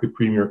fact, the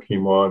premier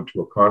came on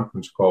to a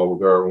conference call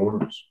with our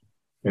owners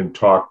and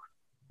talked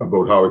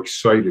about how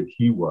excited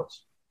he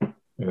was.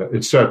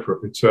 Et cetera,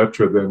 et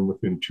cetera. Then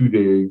within 2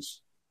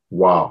 days,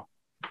 wow.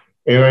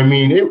 And I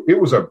mean, it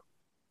was a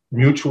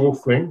mutual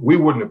thing. We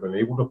wouldn't have been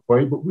able to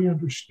play, but we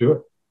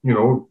understood,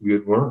 we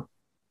had learned.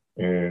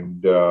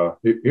 And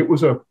it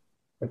was a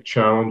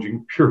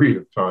challenging period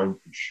of time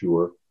for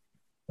sure.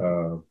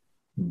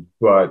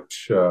 But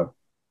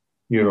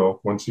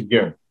once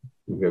again,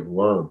 we have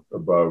learned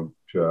about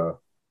the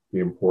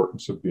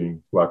importance of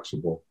being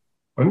flexible,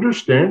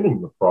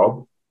 understanding the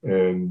problem.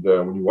 And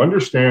when you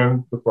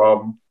understand the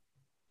problem,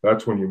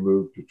 that's when you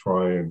move to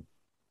try and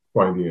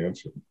find the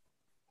answer.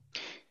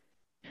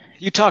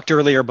 You talked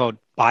earlier about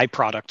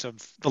byproducts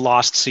of the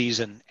lost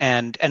season.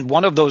 And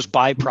one of those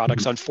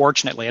byproducts,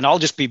 unfortunately, and I'll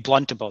just be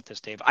blunt about this,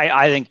 Dave,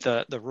 I think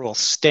the rule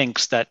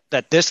stinks that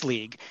this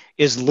league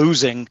is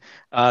losing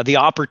the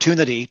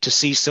opportunity to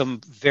see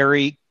some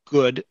very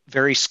good,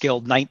 very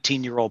skilled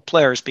 19-year-old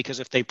players, because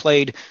if they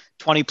played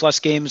 20-plus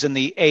games in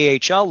the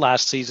AHL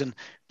last season,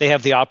 they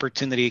have the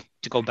opportunity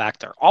to go back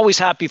there. Always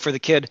happy for the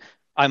kid.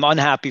 I'm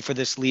unhappy for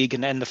this league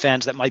and the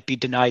fans that might be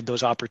denied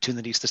those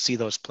opportunities to see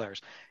those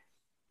players.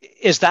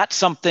 Is that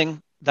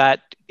something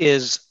that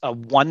is a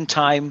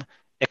one-time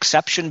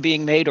exception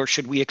being made, or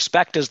should we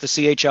expect, as the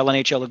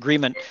CHL-NHL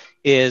agreement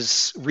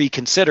is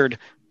reconsidered,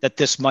 that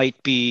this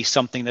might be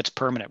something that's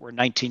permanent, where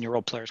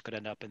 19-year-old players could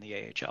end up in the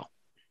AHL?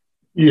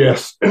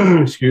 Yes,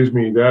 excuse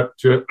me. That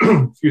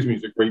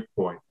is a great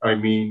point. I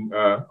mean,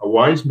 a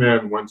wise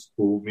man once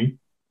told me,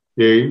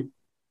 Dave,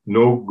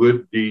 no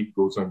good deed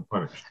goes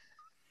unpunished.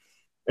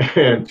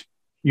 And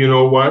you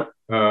know what?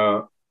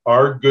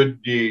 Our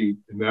good deed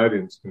in that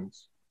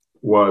instance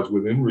was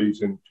within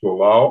reason to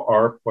allow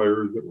our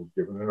players that were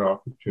given an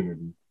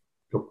opportunity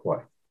to play.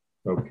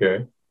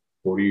 Okay?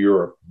 Go to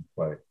Europe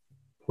and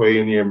play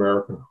in the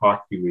American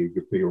Hockey League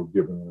if they were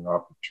given an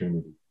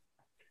opportunity.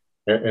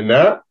 And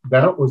that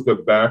was the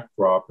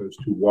backdrop as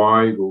to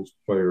why those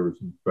players,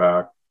 in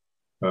fact,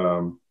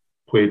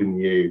 played in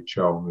the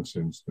AHL in this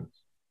instance.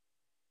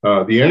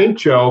 The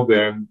NHL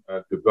then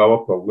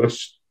developed a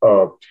list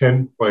of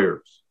 10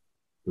 players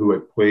who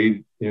had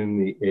played in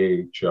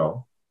the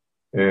AHL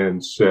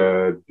and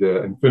said,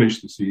 and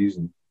finished the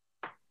season,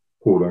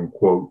 quote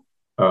unquote,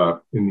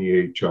 in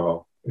the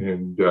AHL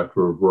And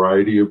for a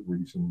variety of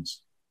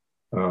reasons,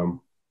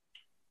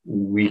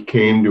 we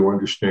came to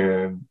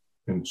understand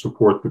and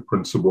support the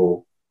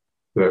principle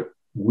that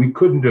we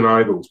couldn't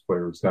deny those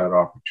players that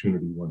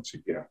opportunity once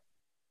again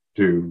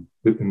in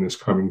this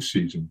coming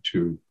season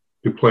to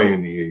play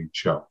in the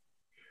AHL.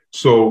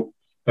 So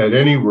at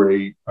any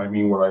rate, I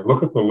mean, when I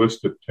look at the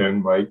list of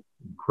 10, Mike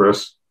and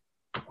Chris,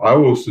 I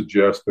will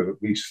suggest that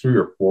at least 3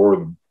 or 4 of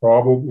them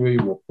probably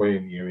will play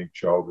in the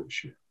NHL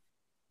this year.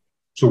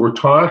 So we're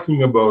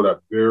talking about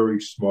a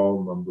very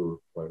small number of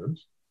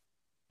players.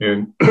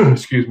 And,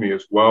 excuse me,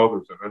 as well,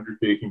 there's an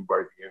undertaking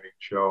by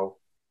the NHL,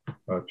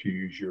 to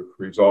use your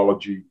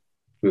phraseology,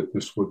 that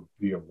this would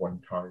be a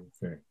one-time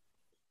thing.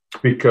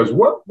 Because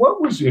what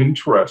was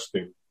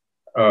interesting,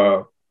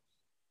 of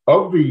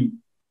the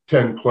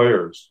 10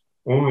 players,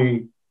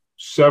 only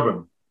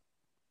 7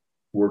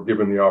 were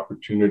given the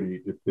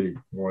opportunity, if they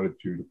wanted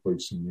to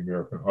place in the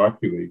American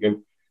Hockey League.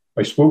 And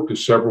I spoke to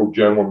several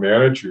general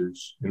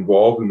managers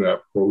involved in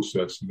that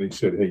process, and they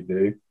said, hey,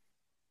 Dave,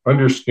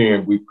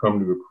 understand we've come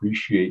to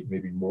appreciate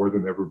maybe more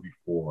than ever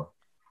before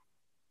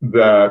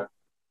that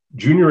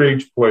junior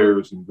age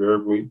players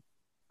invariably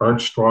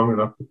aren't strong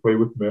enough to play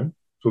with men.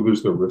 So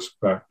there's the risk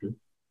factor.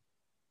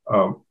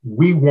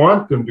 We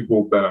want them to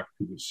go back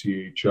to the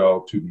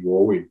CHL, to the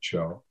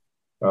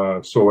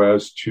OHL, so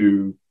as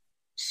to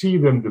see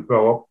them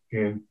develop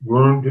and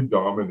learn to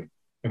dominate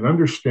and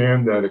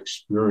understand that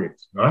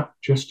experience, not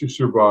just to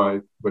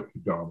survive, but to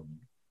dominate.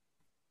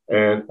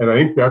 And I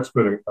think that's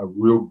been a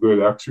real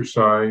good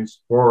exercise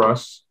for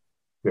us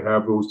to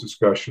have those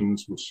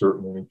discussions with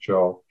certain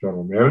NHL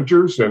general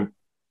managers. And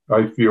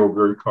I feel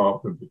very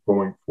confident that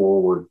going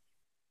forward,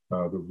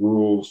 the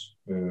rules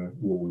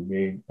will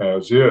remain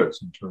as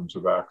is in terms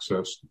of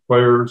access to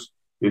players.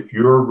 If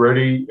you're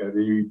ready at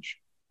age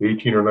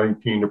 18 or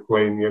 19 to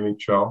play in the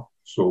NHL,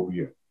 so be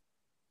it.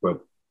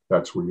 But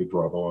that's where you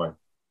draw the line.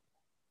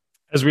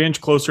 As we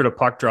inch closer to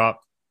puck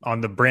drop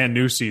on the brand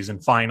new season,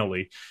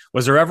 finally,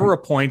 was there ever a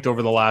point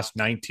over the last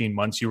 19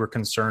 months you were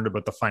concerned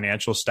about the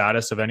financial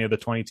status of any of the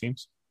 20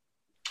 teams?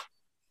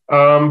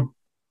 I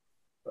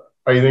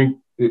think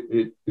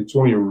it's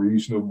only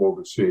reasonable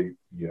to say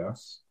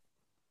yes.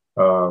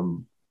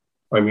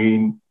 I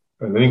mean,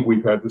 I think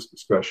we've had this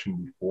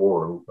discussion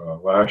before.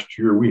 Last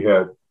year, we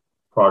had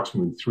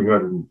approximately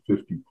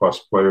 350 plus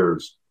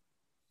players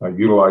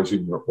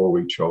utilizing their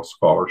OHL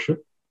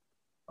scholarship.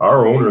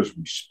 Our owners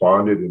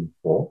responded in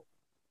full,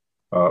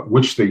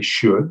 which they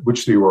should,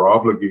 which they were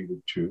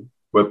obligated to,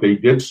 but they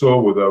did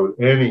so without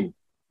any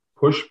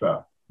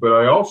pushback. But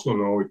I also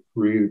know it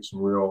created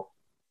some real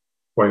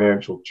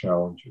financial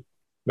challenges.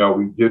 Now,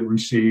 we did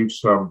receive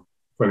some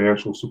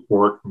financial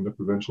support from the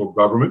provincial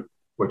government,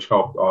 which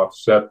helped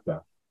offset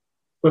that.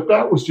 But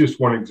that was just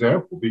one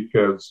example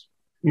because,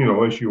 you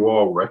know, as you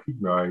all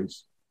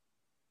recognize,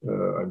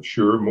 I'm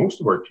sure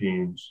most of our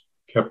teams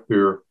kept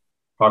their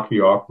hockey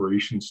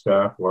operations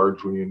staff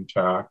largely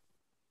intact,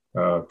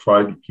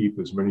 tried to keep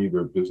as many of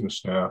their business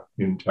staff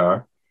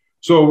intact.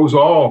 So it was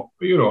all,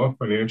 you know, a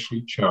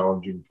financially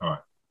challenging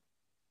time.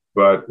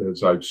 But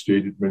as I've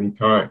stated many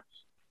times,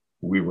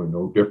 we were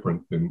no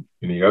different than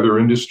any other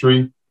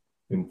industry.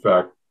 In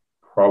fact,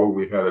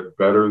 probably had it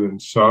better than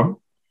some,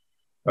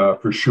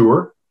 for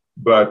sure.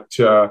 But,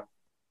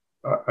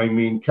 I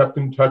mean, kept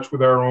in touch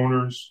with our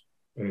owners,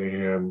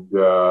 and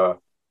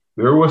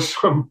there was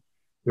some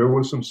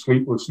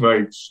sleepless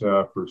nights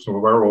for some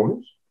of our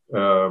owners,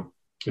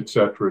 et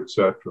cetera, et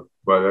cetera.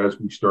 But as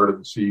we started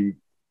to see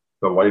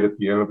the light at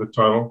the end of the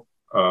tunnel,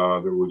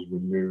 there was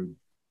renewed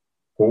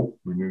hope,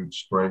 renewed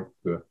strength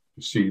to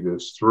see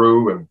this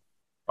through. And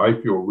I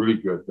feel really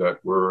good that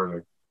we're in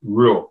a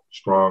real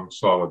strong,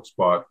 solid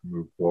spot to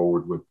move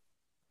forward with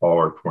all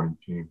our 20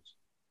 teams.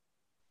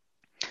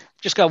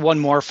 Just got one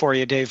more for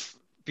you, Dave,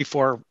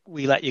 before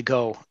we let you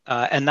go.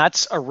 And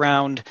that's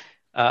around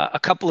a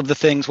couple of the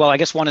things. Well, I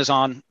guess one is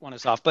on, one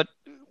is off. But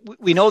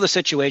we know the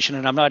situation,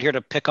 and I'm not here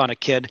to pick on a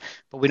kid,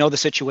 but we know the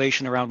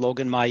situation around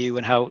Logan Mailloux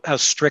and how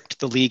strict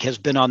the league has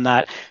been on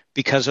that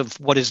because of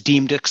what is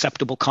deemed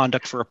acceptable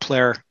conduct for a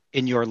player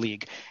in your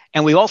league.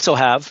 And we also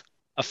have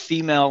a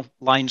female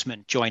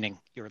linesman joining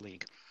your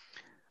league.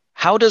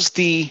 How does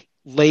the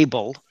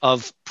label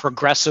of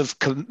progressive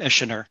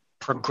commissioner,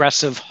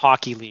 progressive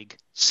hockey league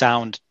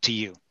sound to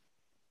you?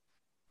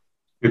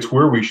 It's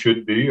where we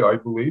should be, I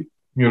believe,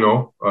 you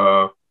know,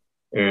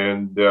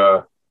 and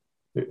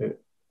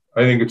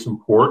I think it's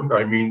important.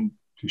 I mean,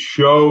 to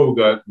show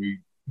that we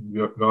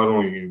not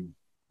only,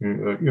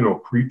 you know,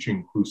 preach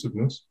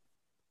inclusiveness,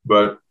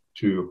 but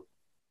to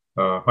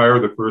hire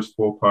the first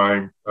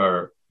full-time,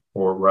 or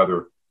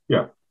rather,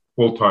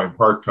 full-time,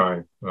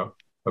 part-time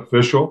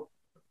official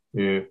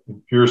in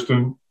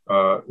Kirsten,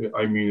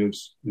 I mean,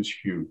 is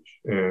huge.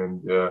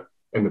 And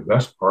the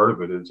best part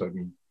of it is, I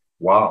mean,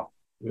 wow,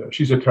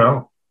 she's a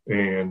talent.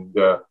 And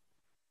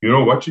you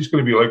know what? She's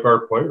going to be like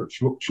our players.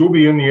 She'll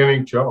be in the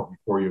NHL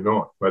before you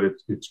know it. But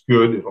it's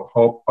good. It'll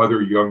help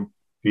other young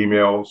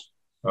females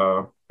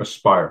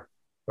aspire.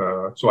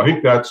 So I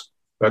think that's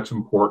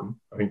important.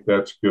 I think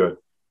that's good.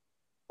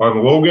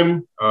 On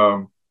Logan,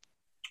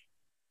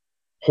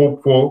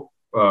 hopeful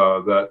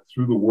that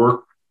through the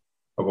work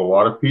of a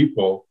lot of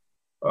people,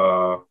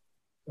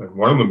 and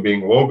one of them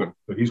being Logan,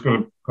 that he's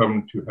going to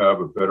come to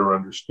have a better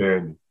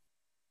understanding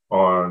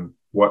on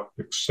what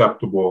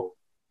acceptable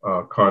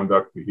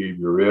conduct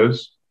behavior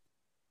is.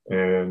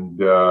 And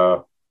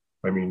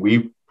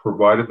we've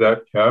provided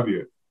that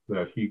caveat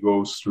that he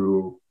goes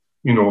through,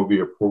 the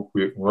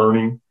appropriate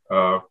learning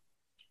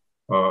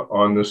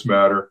on this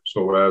matter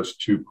so as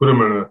to put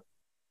him in a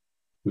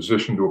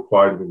position to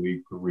apply to the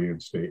league for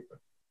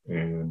reinstatement.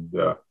 And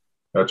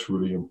that's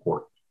really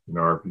important in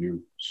our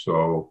view.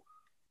 So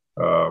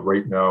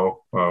right now,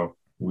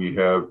 we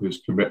have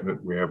his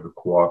commitment. We have the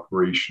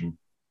cooperation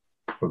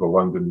for the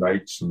London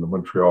Knights and the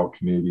Montreal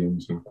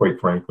Canadiens and, quite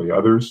frankly,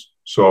 others.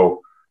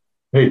 So,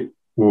 hey,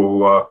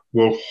 we'll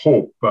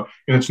hope. And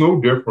it's no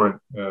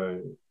different,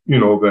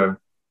 than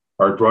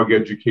our drug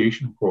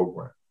education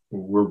program.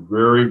 We're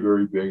very,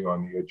 very big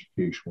on the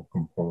educational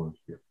component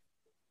here.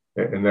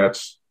 And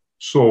that's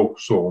so,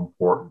 so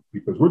important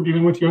because we're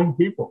dealing with young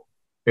people.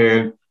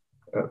 And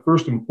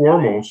first and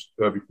foremost,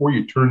 before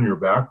you turn your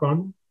back on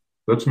them,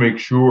 let's make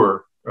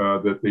sure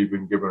that they've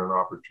been given an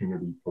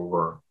opportunity to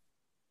learn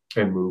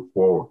and move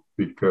forward.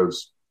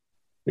 Because,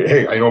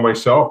 hey, I know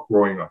myself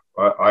growing up,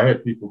 I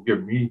had people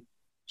give me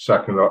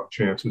second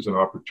chances and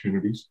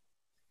opportunities.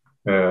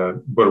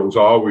 But it was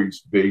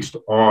always based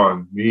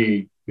on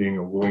me being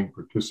a willing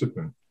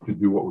participant to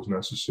do what was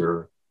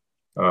necessary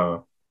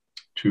to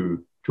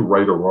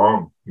right a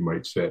wrong, you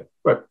might say.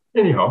 But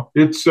anyhow,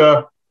 it's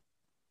a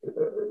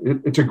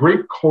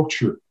great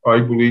culture, I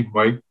believe,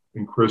 Mike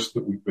and Chris,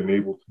 that we've been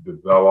able to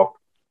develop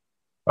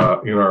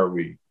in our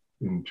league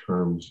in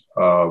terms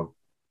of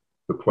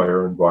the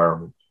player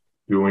environment,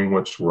 doing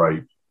what's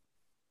right.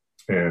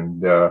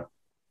 And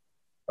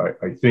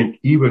I think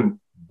even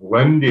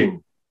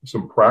blending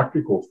some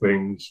practical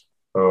things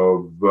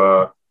of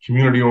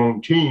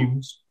community-owned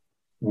teams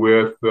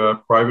with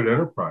private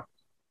enterprise.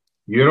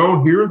 You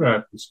don't hear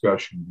that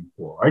discussion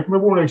before. I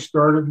remember when I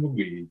started in the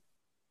league,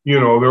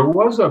 there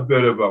was a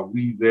bit of a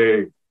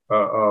we-they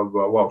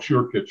of,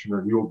 sure,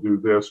 Kitchener, you'll do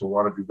this or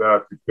want to do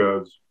that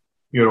because,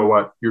 you know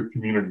what, you're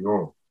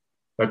community-owned.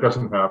 That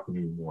doesn't happen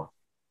anymore.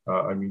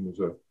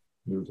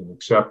 There's an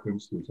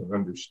acceptance, there's an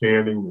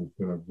understanding, there's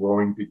been a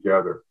growing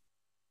together.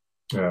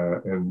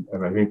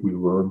 And I think we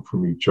learn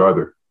from each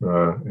other.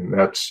 And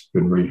that's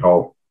been really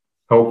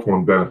helpful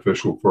and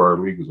beneficial for our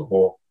league as a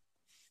whole.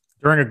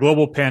 During a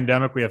global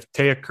pandemic, we have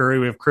Taya Curry,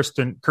 we have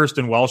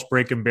Kirsten Welsh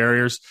breaking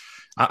barriers.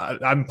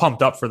 I'm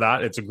pumped up for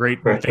that. It's a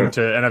great thing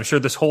and I'm sure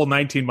this whole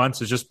 19 months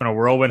has just been a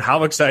whirlwind.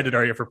 How excited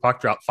are you for puck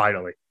drop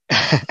finally?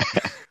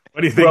 What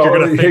do you think you're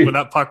going to think when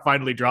that puck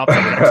finally drops in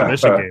an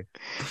exhibition game?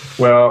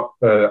 Well,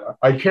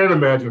 I can't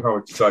imagine how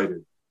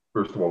excited,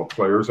 first of all, the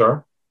players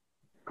are,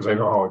 because I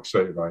know how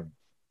excited I am.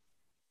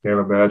 Can't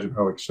imagine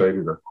how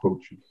excited our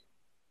coaches,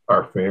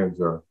 our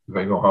fans are,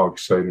 because I know how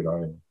excited I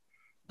am.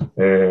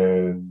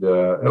 And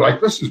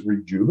this is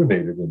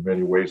rejuvenated in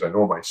many ways. I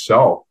know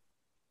myself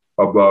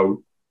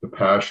about the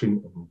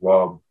passion and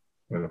love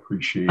and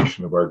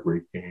appreciation of our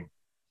great game.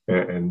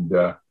 And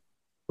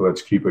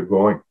let's keep it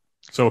going.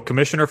 So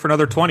commissioner for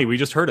another 20. We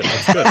just heard it.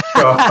 That's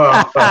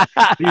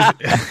good.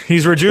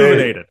 he's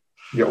rejuvenated.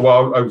 Yeah,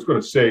 well, I was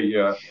going to say,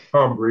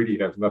 Tom Brady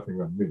has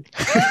nothing on me.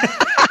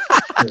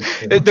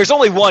 There's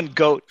only one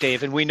GOAT,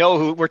 Dave, and we know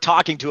who we're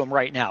talking to him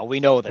right now. We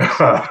know this.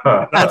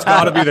 That's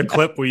got to be the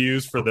clip we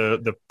use for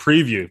the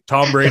preview.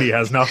 Tom Brady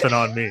has nothing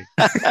on me.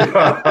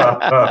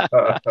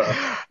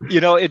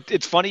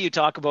 It's funny you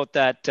talk about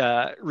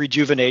that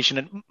rejuvenation,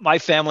 and my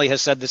family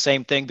has said the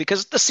same thing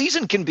because the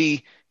season can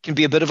be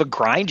a bit of a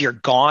grind. You're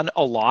gone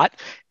a lot,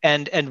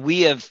 and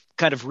we have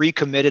kind of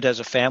recommitted as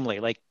a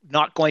family, like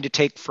not going to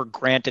take for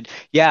granted.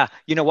 Yeah,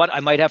 you know what? I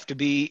might have to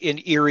be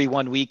in Erie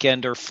one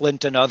weekend or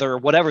Flint another, or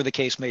whatever the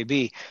case may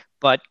be.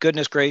 But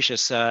goodness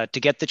gracious, to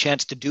get the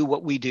chance to do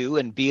what we do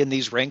and be in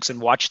these rinks and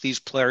watch these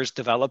players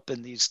develop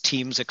and these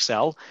teams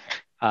excel,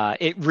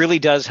 it really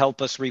does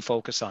help us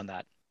refocus on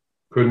that.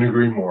 Couldn't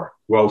agree more.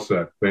 Well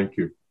said. Thank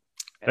you.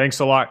 Thanks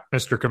a lot,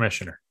 Mr.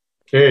 Commissioner.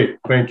 Hey,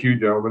 thank you,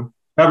 gentlemen.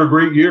 Have a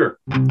great year.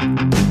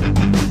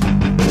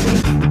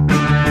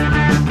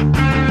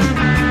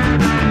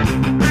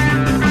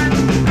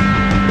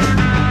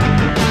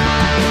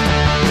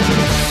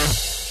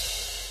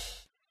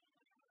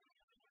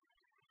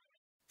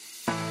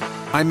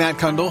 I'm Matt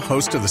Kundle,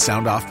 host of the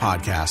Sound Off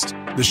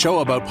Podcast, the show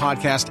about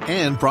podcast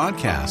and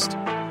broadcast.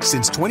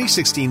 Since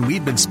 2016,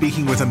 we've been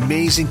speaking with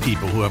amazing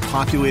people who have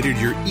populated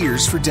your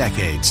ears for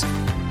decades.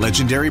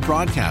 Legendary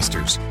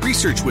broadcasters,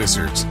 research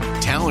wizards,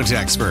 talent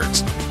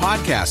experts,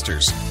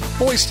 podcasters,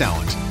 voice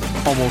talent.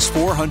 Almost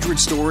 400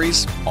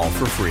 stories, all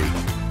for free.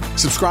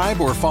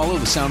 Subscribe or follow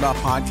the Sound Off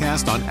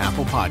Podcast on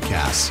Apple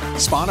Podcasts,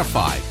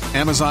 Spotify,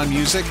 Amazon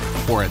Music,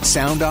 or at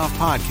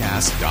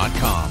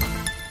soundoffpodcast.com.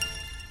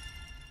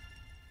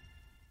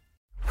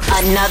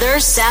 Another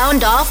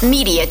Sound Off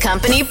Media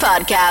Company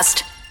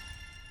podcast.